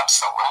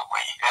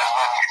 absolutely. And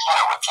then if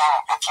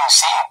you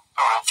see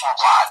or if you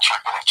watch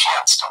or get a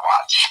chance to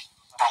watch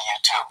the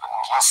YouTube, and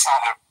you'll see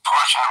the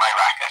portion of my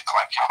racket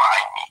collection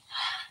behind me.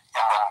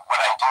 And then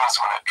what I do is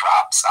when it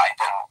drops, I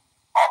then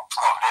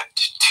upload it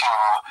to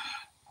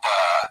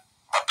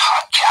the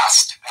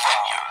podcast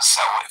venues.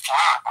 So if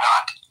you're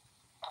not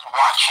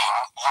watching,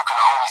 you can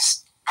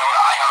always go to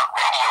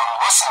iHeartRadio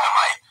and listen to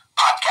my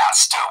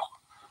podcast too,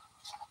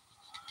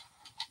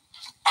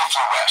 if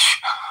you wish.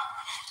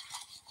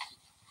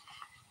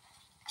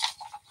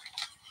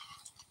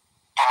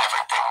 And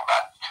everything,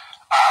 but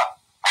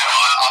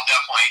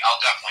I'll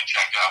definitely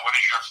check it out. What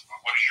is your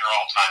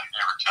all-time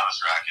favorite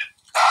tennis racket?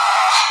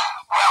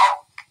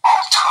 Well,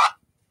 all-time.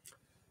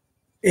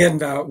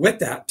 And with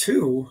that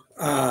too,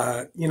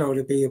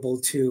 to be able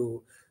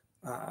to,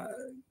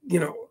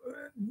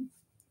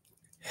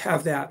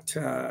 have that,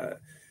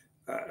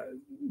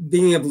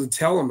 being able to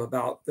tell them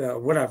about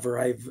whatever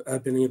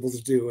I've been able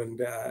to do, and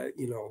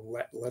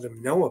let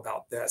them know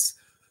about this.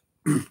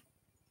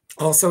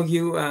 Also,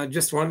 you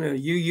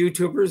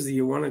YouTubers,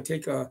 you want to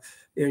take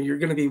you're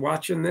going to be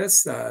watching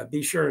this,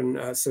 be sure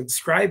and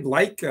subscribe,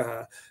 like,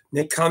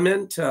 make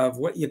comment of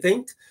what you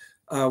think,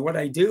 what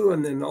I do.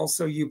 And then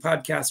also you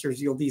podcasters,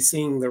 you'll be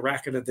seeing the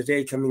racket of the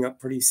day coming up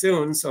pretty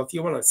soon. So if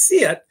you want to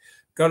see it,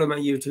 go to my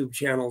YouTube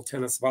channel,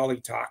 Tennis Volley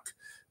Talk,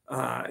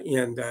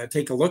 and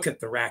take a look at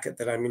the racket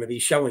that I'm going to be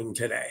showing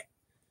today.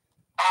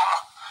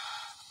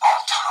 All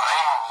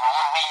time,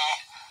 really,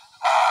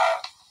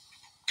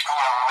 when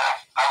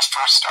I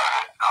first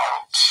started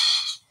out,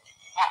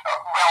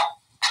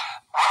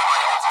 one of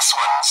my oldest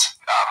ones,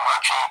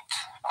 March 8th,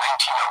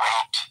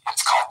 1908,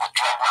 it's called the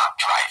Dreadnought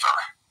Driver.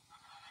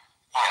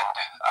 And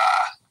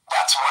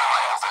that's one of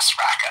my oldest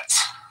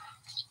rackets.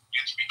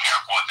 You have to be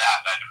careful with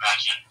that. I'd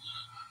imagine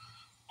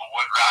a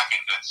wood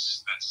racket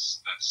that's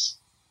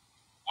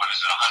what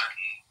is it,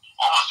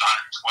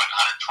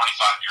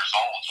 125 years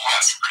old. You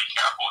have to be pretty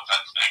careful with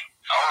that thing.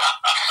 I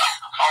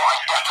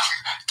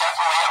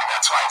definitely am.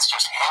 That's why it's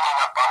just hanging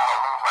up on the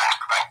little rack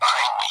right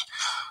behind me.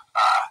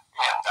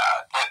 And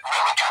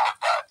really kind of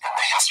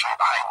the history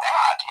behind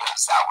that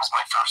is that was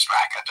my first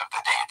racket of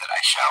the day that I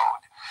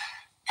showed.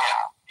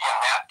 And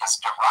that is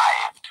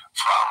derived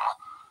from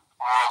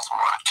World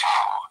War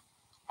II,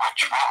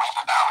 which really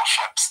the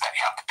battleships that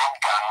had the big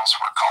guns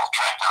were called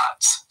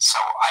dreadnoughts. So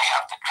I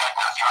have the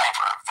Dreadnought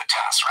Driver of the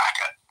tennis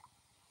racket.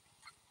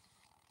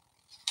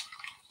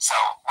 So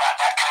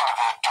that kind of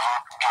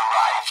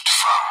derived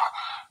from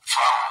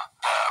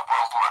the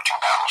World War II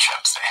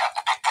battleships that had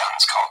the big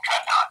guns called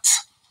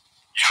dreadnoughts.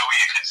 You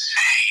can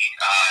see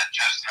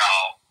just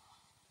how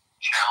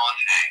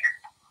challenging,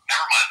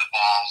 never mind the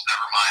balls,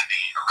 never mind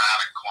the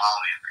erratic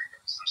quality of the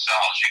games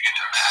themselves, you can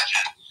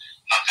imagine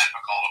how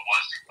difficult it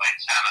was to play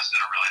tennis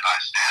at a really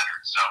high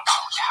standard. So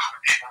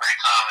people make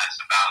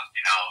comments about,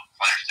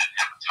 players didn't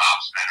have a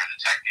topspin or the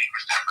technique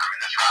was different. I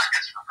mean, those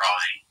rackets were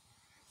probably,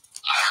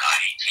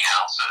 18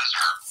 ounces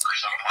or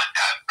something like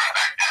that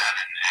back then,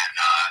 and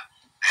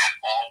they had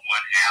all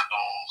wood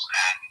handles,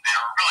 and they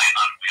were really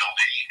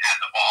unwieldy, and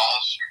the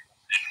balls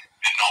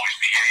didn't always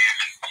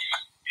behave.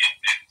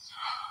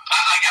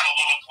 I got a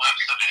little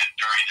glimpse of it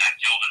during that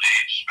Gilded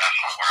Age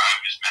special where I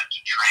was meant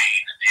to train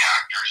the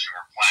actors who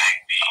were playing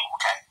the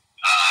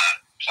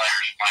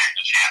players playing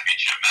the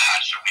championship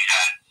match, and we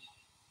had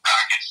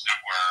rackets that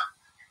were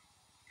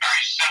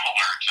very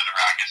similar to the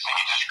rackets that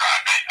you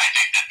described. I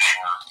think that they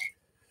were.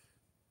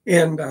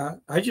 And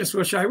I just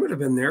wish I would have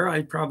been there.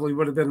 I probably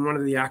would have been one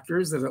of the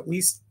actors that at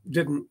least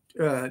didn't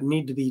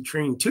need to be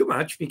trained too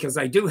much, because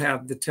I do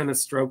have the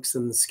tennis strokes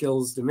and the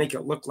skills to make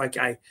it look like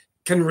I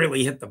can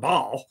really hit the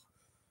ball.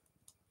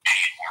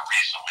 More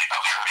recently, but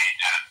they're made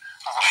to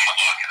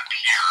look and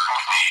appear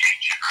with the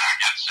ancient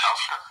rackets. So,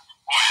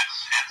 boy,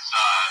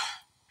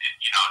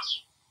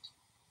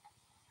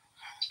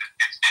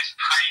 it's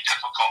pretty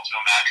difficult to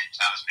imagine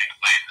tennis being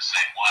played the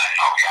same way.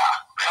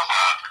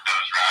 With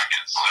those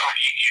rackets. So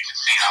you can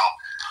see how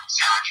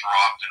serves were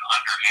often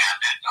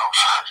underhanded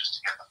just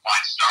to get the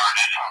point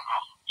started. And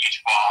each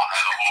ball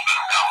had a little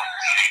bit of balance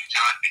and shape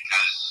to it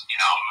because,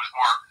 it was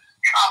more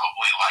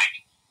probably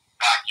like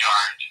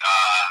backyard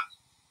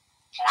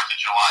 4th of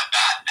July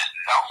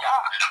badminton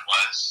than it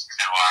was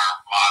to our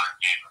modern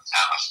game of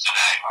tennis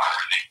today,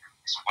 where these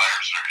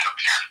players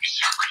appear to be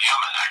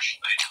superhuman,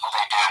 actually. They can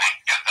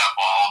get that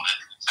ball,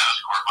 and the tennis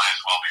court might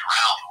as well be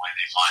round the way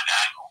they find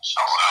angles.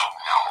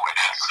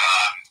 It's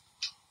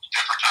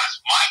different times.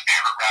 My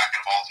favorite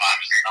racket of all time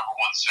is the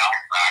 #1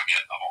 selling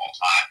racket of all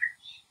time.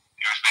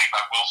 It was made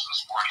by Wilson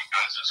Sporting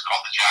Goods. It's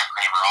called the Jack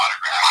Kramer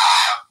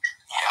Autograph.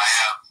 I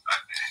have a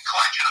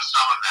collection of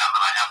some of them,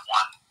 and I have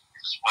one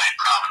displayed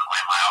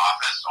prominently in my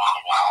office on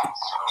the wall.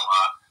 So,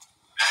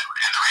 and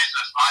the reason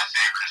it's my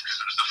favorite is because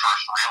it was the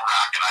first real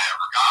racket I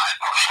ever got.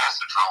 I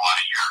lasted for a lot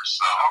of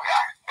years. So,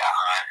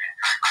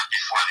 right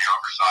before the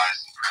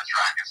oversized Prince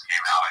rackets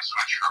came out, I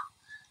switched from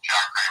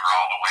Jack Kramer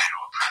all the way to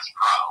a Prince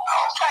Pro.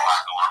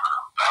 Black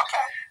remember. But,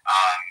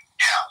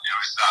 yeah, it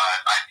was,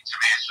 to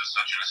me, it's just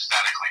such an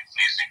aesthetically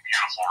pleasing,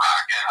 beautiful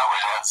racket. Oh,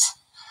 it is.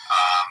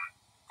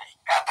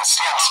 At the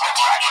Stan Smith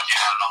racket.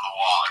 Looking at it on the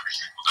wall every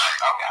single day.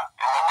 Oh, yeah.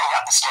 And then they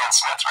got the Stan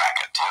Smith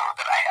racket, too,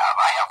 that I have.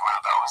 I have one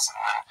of those. And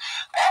then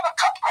I have a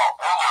couple of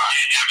older.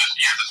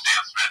 You have the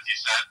Stan Smith, you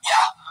said?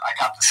 Yeah, I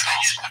got the Stan Smith.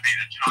 It used to be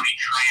the Tony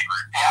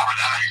Traver. Yeah.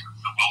 Before that,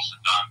 the Wilson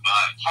Dunn,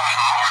 but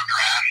Arthur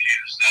Ashe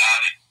used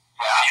that. And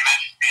you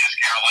mentioned Venus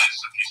Carolitis.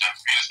 If you said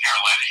Venus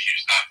Carolitis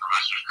used that for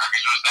most of his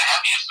cricket. So it was the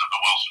heaviest of the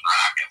Wilson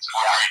rackets. It's a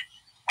very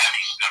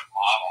heavy, stiff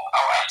model.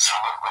 Oh,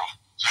 absolutely.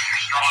 So if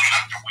you're strong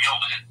enough to wield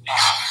it, it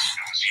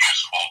was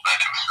useful, but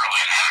it was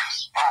really an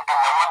axe. And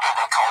no wonder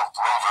they called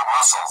Rover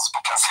muscles,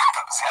 because of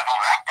those heavy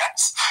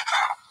rackets.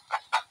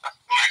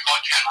 They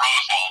called Ken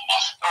Rosewall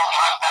muscle.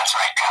 Oh, that's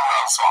right, Ken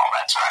Rosewall,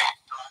 that's right.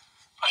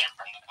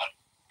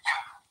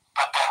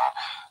 But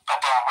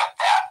then with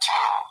that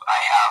too,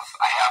 I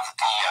have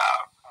the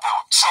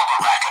silver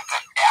racket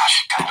that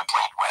Ash kind of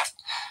played with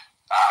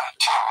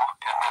too,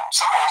 and then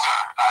some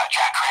older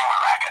Jack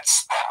Kramer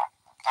rackets that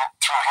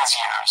through his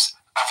years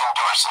of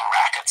endorsing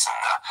rackets in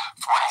the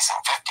 40s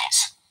and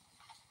 50s.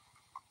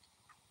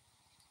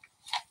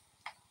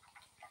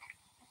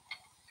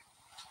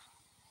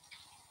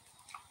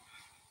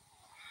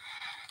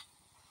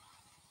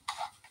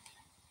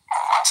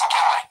 Once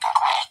again, I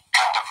think we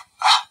kind of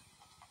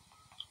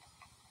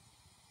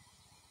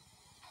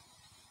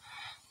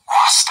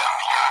lost him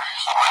here.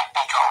 He might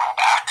be going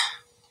back.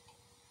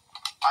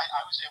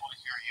 I was able to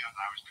hear you and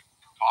I was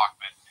talk,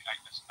 but I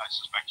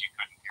suspect you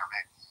couldn't hear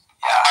me.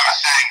 Yeah. I was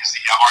saying is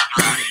the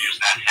Arthur Ashe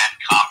used that head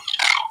comp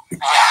too.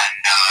 Yeah.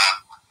 And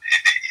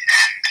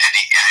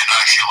it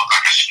actually looked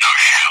like a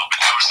snowshoe,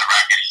 but that was the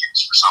racket he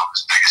used for some of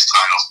his biggest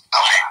titles.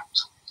 Okay.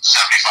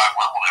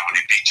 75 Wimbledon when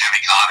he beat Jimmy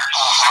Connors.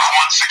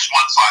 6'1", 6'1",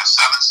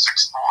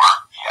 5'7",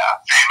 6'4". Yeah.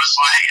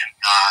 Famously, and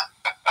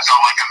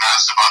felt like a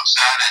massive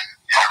upset, and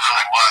it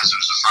really was. It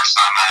was the first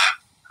time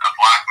a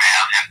black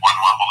man had won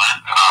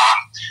Wimbledon.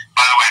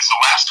 By the way, it's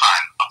the last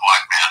time a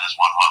black man has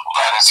won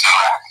Wimbledon. That is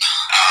correct.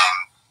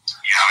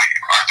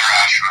 Arthur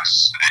Ashe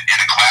was in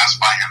a class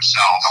by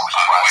himself,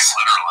 quite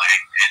literally,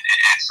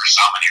 and for so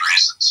many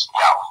reasons.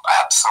 Yeah,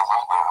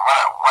 absolutely.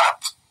 What a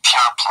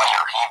pure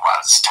player he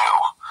was, too.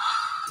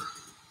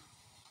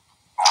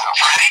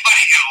 For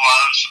anybody who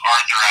loves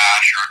Arthur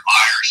Ashe or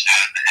admires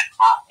him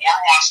or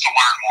wants to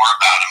learn more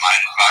about him,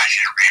 I'd advise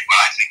you to read what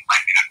I think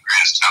might be the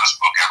greatest tennis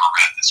book ever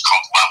written. It's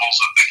called Levels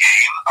of the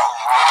Game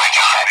by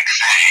John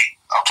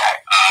McPhee. Okay.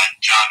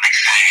 John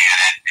McPhee,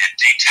 and it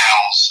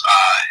details,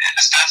 it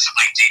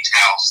ostensibly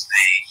details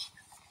the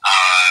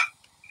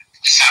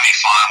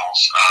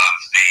semifinals of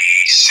the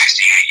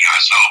 '68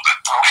 U.S. Open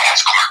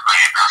against Clark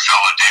Gravener,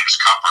 fellow Davis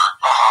Cupper.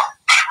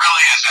 But it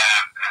really is a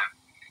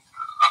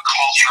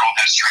cultural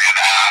history of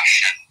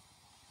Ashe and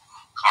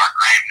Clark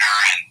Gravener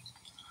and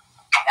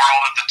the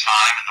world at the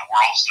time and the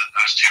worlds that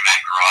those two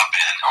men grew up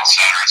in,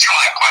 etc. It's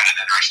really quite an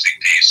interesting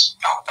piece.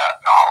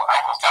 I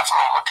will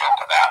definitely look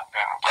into that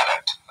and get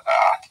it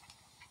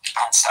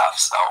and stuff.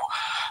 So,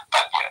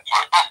 but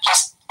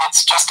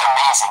it's just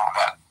amazing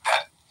that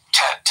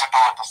to be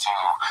able to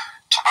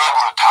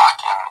talk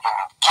and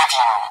give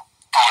you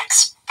the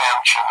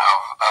expansion of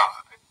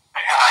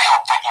and I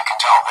hope that you can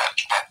tell that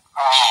me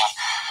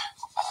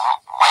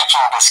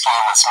liking this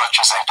game as much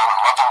as I do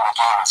and loving the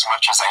game as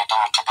much as I do,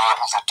 to be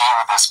able to do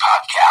this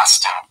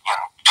podcast and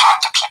talk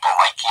to people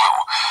like you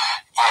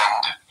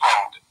and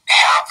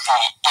have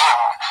the in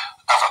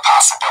of a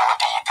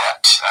possibility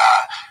that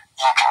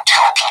you can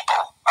tell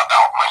people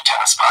about my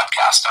tennis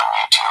podcast on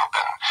YouTube,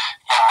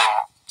 and then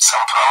some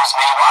pros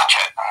may watch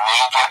it and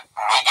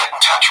may get in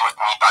touch with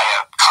me by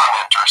a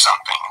comment or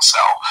something.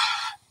 So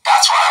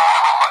that's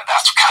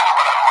kind of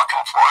what I'm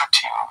looking forward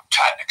to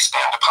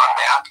expand upon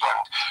that,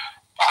 and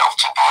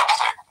to be able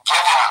to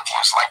give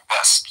interviews like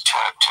this to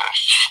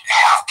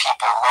have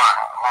people learn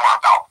more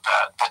about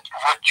the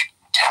rich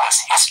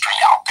tennis history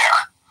out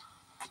there.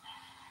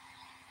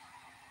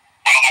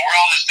 Well, the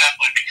world has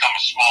definitely become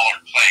a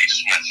smaller place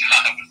with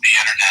the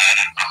internet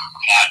and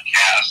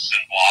podcasts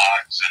and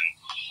blogs, and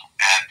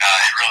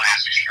it really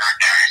is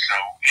extraordinary. So,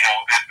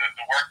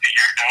 the work that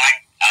you're doing,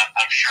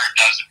 I'm sure it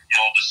does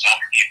appeal to some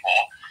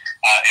people.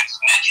 It's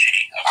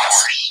niche-y, of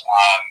course,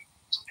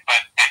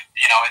 but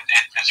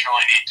it's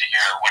really neat to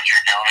hear what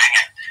you're doing,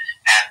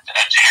 and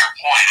to your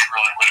point, it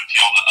really would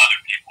appeal to other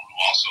people who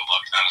also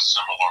love tennis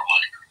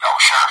similarly. Oh,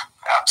 sure,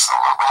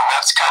 absolutely, and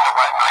that's kind of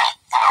why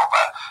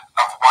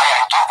why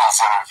I do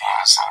these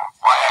interviews and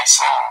why I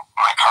send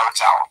my cards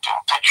out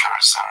and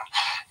pictures, and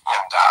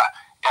then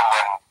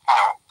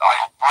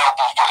I will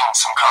be getting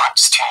some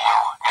cards to you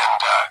and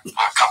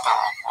a couple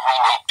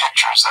remade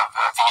pictures of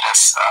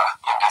Vitas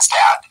and his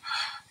dad.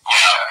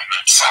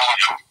 So you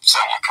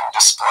can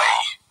display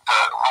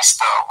at least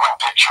the one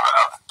picture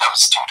of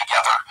those two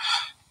together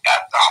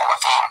at the Hall of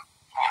Fame.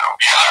 I'm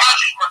not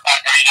sure.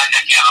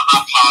 Again, I'm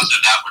not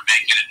positive that would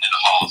make it into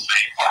the Hall of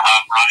Fame.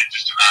 Brian,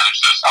 just to manage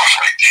those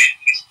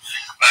expectations.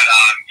 But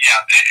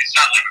it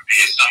certainly would be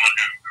someone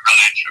who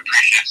really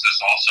appreciates this.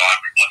 Also, I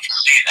would love to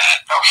see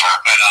that. Oh Oh,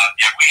 sure. But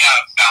yeah, we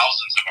have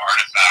thousands of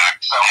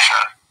artifacts. Oh,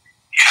 sure.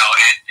 You know,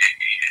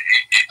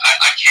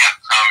 I can't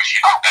promise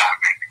you that would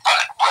make the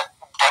cut.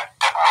 That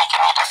doesn't make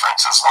any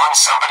difference as long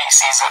as somebody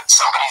sees it,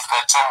 somebody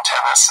that's in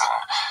tennis,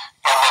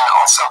 and then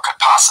also could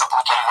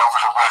possibly get it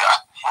over to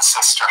Ruta, his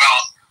sister.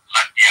 Well,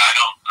 yeah, I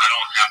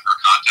don't have her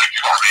contact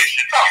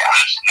information. Oh, yeah.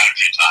 I've mentioned that a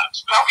few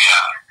times, but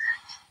yeah,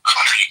 I'm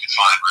sure you can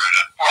find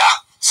Ruta.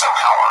 Yeah,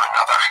 somehow or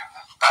another.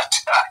 But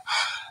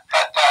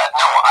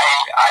no, I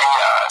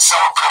so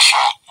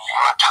appreciate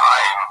your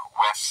time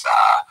with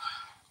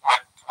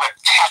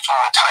taking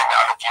the time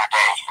out of your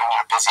day in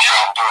your busy day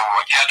and doing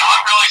what you're doing.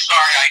 I'm really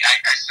sorry. I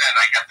said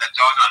I got that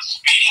doggone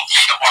speeding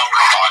ticket while we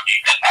were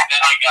talking, and then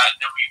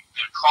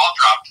the call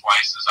dropped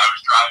twice as I was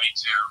driving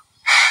to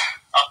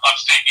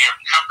upstate New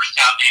York,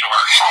 Cooperstown, New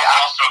York. Yeah.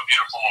 Also a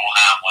beautiful little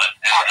hamlet,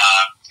 and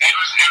it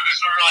was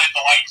really a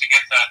delight to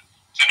get to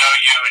know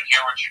you and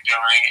hear what you're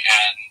doing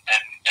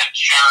and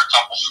share a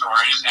couple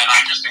stories. And I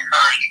just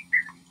encourage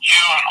you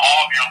and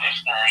all of your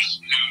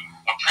listeners who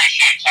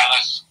appreciate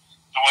tennis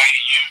the way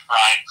you,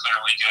 Brian,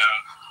 clearly do,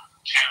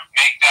 to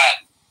make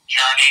that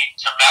journey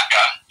to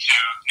Mecca, to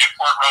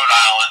Newport, Rhode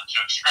Island, to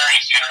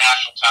experience the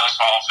International Tennis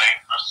Hall of Fame,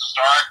 from the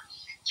start,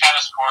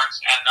 tennis courts,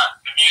 and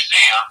the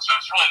museum. So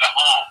it's really the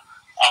home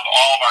of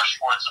all of our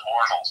sports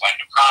immortals. I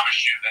can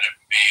promise you that it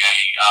would be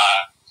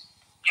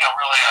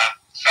really a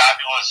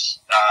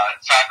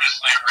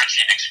fabulously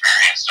enriching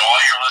experience. So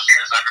all your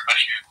listeners,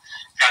 everybody who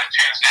kind of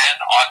tunes in,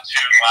 ought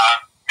to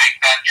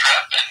make that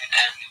trip, and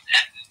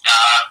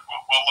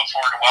we'll look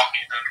forward to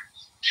welcoming them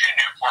to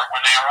Newport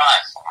when they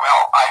arrive.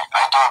 Well,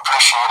 I do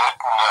appreciate it,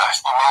 and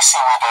you may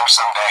see me there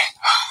someday.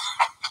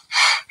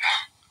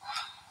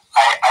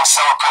 I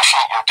so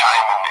appreciate your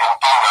time and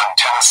being on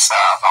Tennis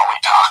Volley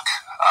Talk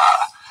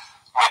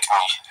with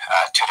me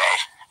today,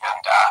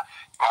 and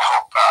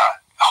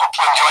hope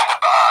you enjoyed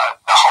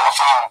the Hall of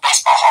Fame,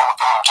 Baseball Hall of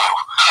Fame too.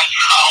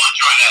 I'll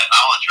enjoy that.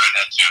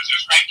 Too. It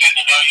was great getting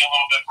to know you a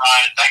little bit,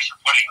 Brian. Thanks for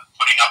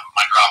putting up with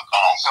my drop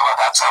calls. So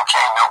that's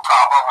okay, no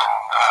problem. And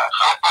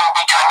it'll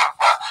be kind of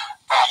the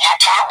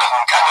YouTube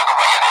and kind of the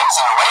way it is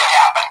and the way it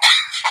happened.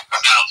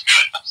 Sounds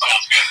good.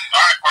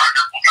 All right,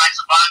 partner. Well, thanks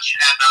a bunch,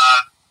 and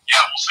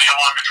we'll see you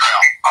along the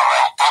trail. All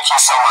right, thank you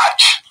so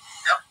much.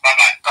 Yep.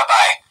 Bye-bye.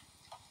 Bye-bye.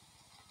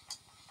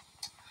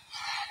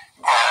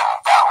 And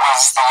that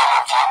was the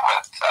interview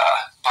with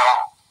Bill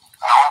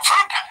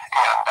Mountford,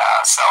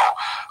 and so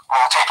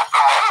we'll take it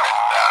from there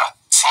and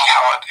see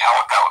how it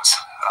goes.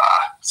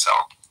 So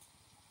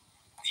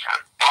here,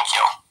 thank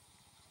you.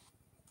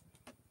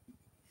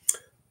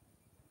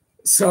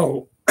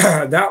 So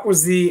that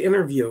was the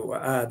interview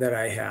that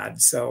I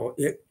had. So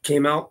it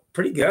came out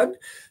pretty good. A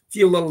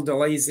few little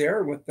delays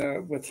there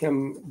with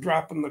him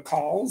dropping the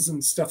calls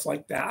and stuff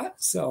like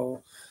that.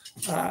 So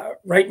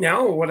right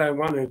now, what I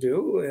want to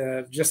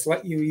do, just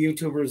let you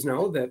YouTubers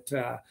know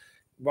that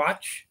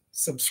watch,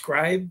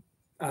 subscribe,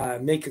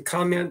 make a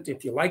comment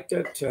if you liked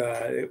it.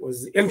 It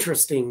was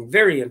interesting,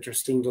 very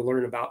interesting to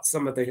learn about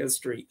some of the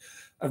history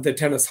of the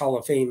Tennis Hall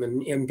of Fame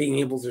and being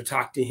able to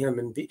talk to him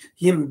and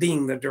him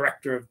being the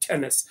director of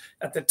tennis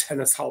at the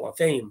Tennis Hall of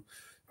Fame,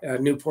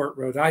 Newport,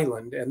 Rhode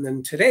Island. And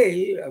then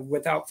today,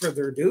 without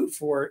further ado,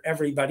 for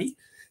everybody,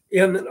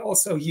 and then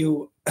also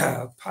you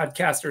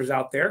podcasters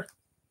out there,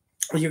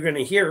 you're going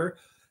to hear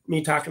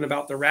me talking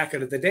about the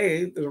racket of the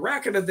day. The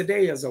racket of the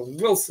day is a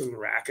Wilson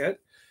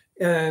racket.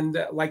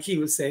 And like he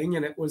was saying,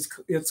 and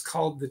it's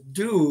called the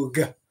Dogue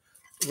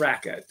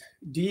racket,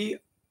 D-O-G-U-E,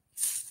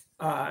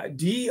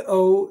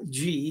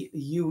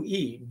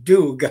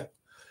 Dogue.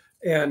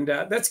 And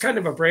that's kind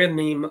of a brand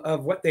name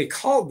of what they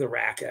called the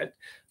racket.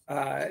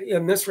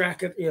 And this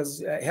racket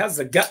has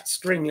a gut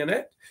string in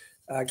it,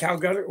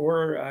 catgut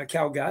or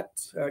catgut,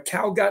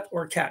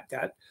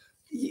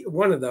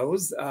 one of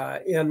those.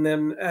 And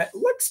then it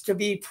looks to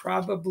be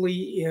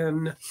probably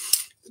in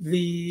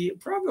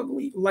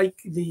like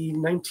the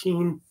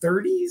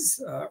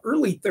 1930s,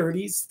 early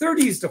 30s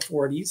to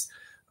 40s,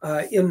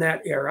 in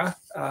that era,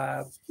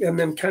 and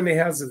then kind of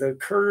has the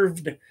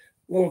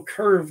little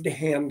curved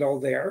handle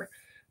there,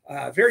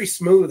 very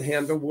smooth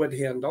handle, wood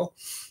handle,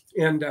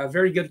 and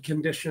very good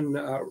condition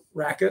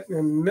racket,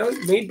 and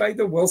made by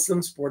the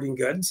Wilson Sporting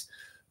Goods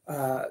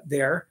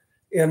there.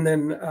 And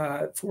then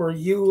for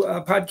you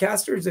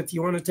podcasters, if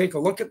you want to take a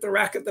look at the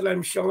racket that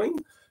I'm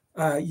showing,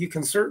 you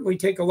can certainly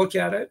take a look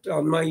at it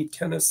on my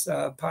tennis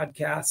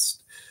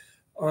podcast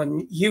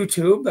on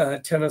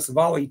YouTube, Tennis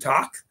Volley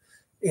Talk,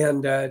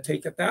 and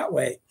take it that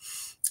way.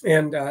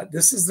 And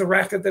this is the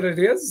racket that it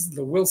is,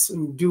 the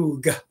Wilson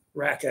Dogue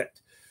racket,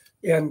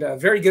 and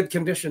very good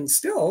condition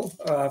still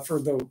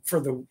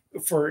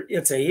for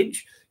its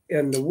age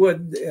and the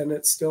wood, and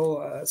it's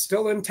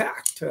still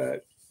intact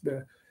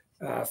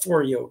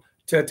for you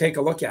to take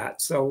a look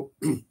at. So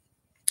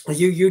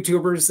you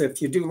YouTubers, if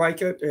you do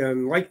like it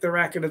and like the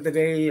racket of the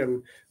day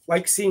and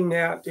like seeing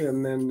that,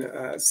 and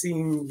then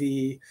seeing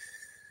the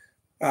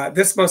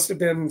this must have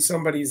been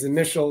somebody's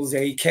initials,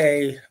 AK,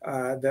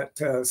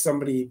 that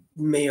somebody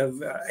may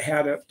have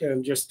had it,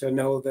 and just to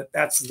know that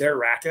that's their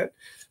racket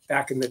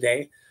back in the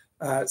day.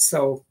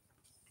 So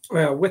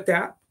with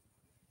that,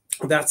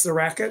 that's the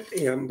Racquet.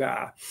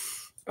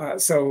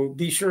 And so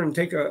be sure and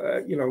take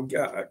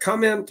a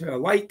comment, a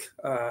like,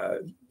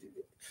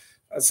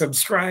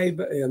 subscribe,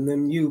 and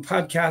then you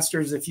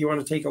podcasters, if you want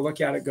to take a look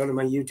at it, go to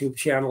my YouTube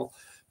channel.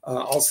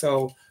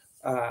 Also,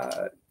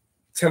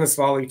 Tennis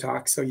Volley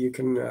Talk, so you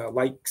can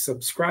like,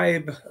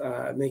 subscribe,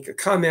 make a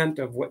comment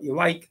of what you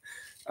like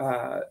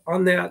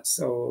on that.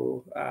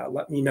 So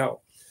let me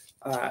know.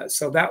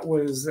 So that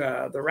was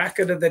the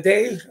Racquet of the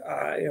day,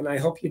 and I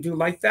hope you do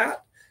like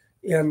that.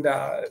 And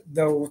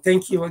though,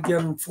 thank you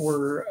again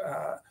for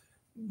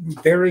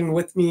bearing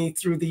with me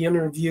through the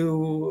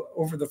interview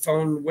over the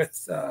phone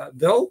with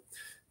Bill.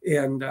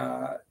 And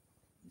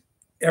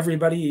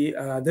everybody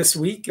this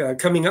week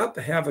coming up,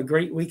 have a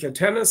great week of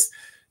tennis.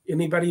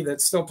 Anybody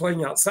that's still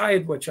playing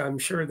outside, which I'm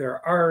sure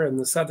there are in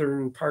the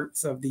southern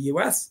parts of the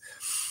U.S.,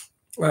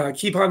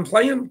 keep on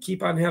playing,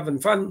 keep on having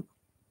fun.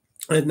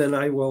 And then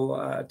I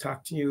will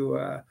talk to you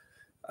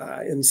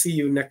and see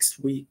you next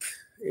week.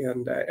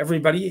 And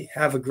everybody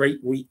have a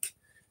great week.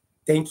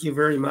 Thank you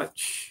very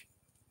much.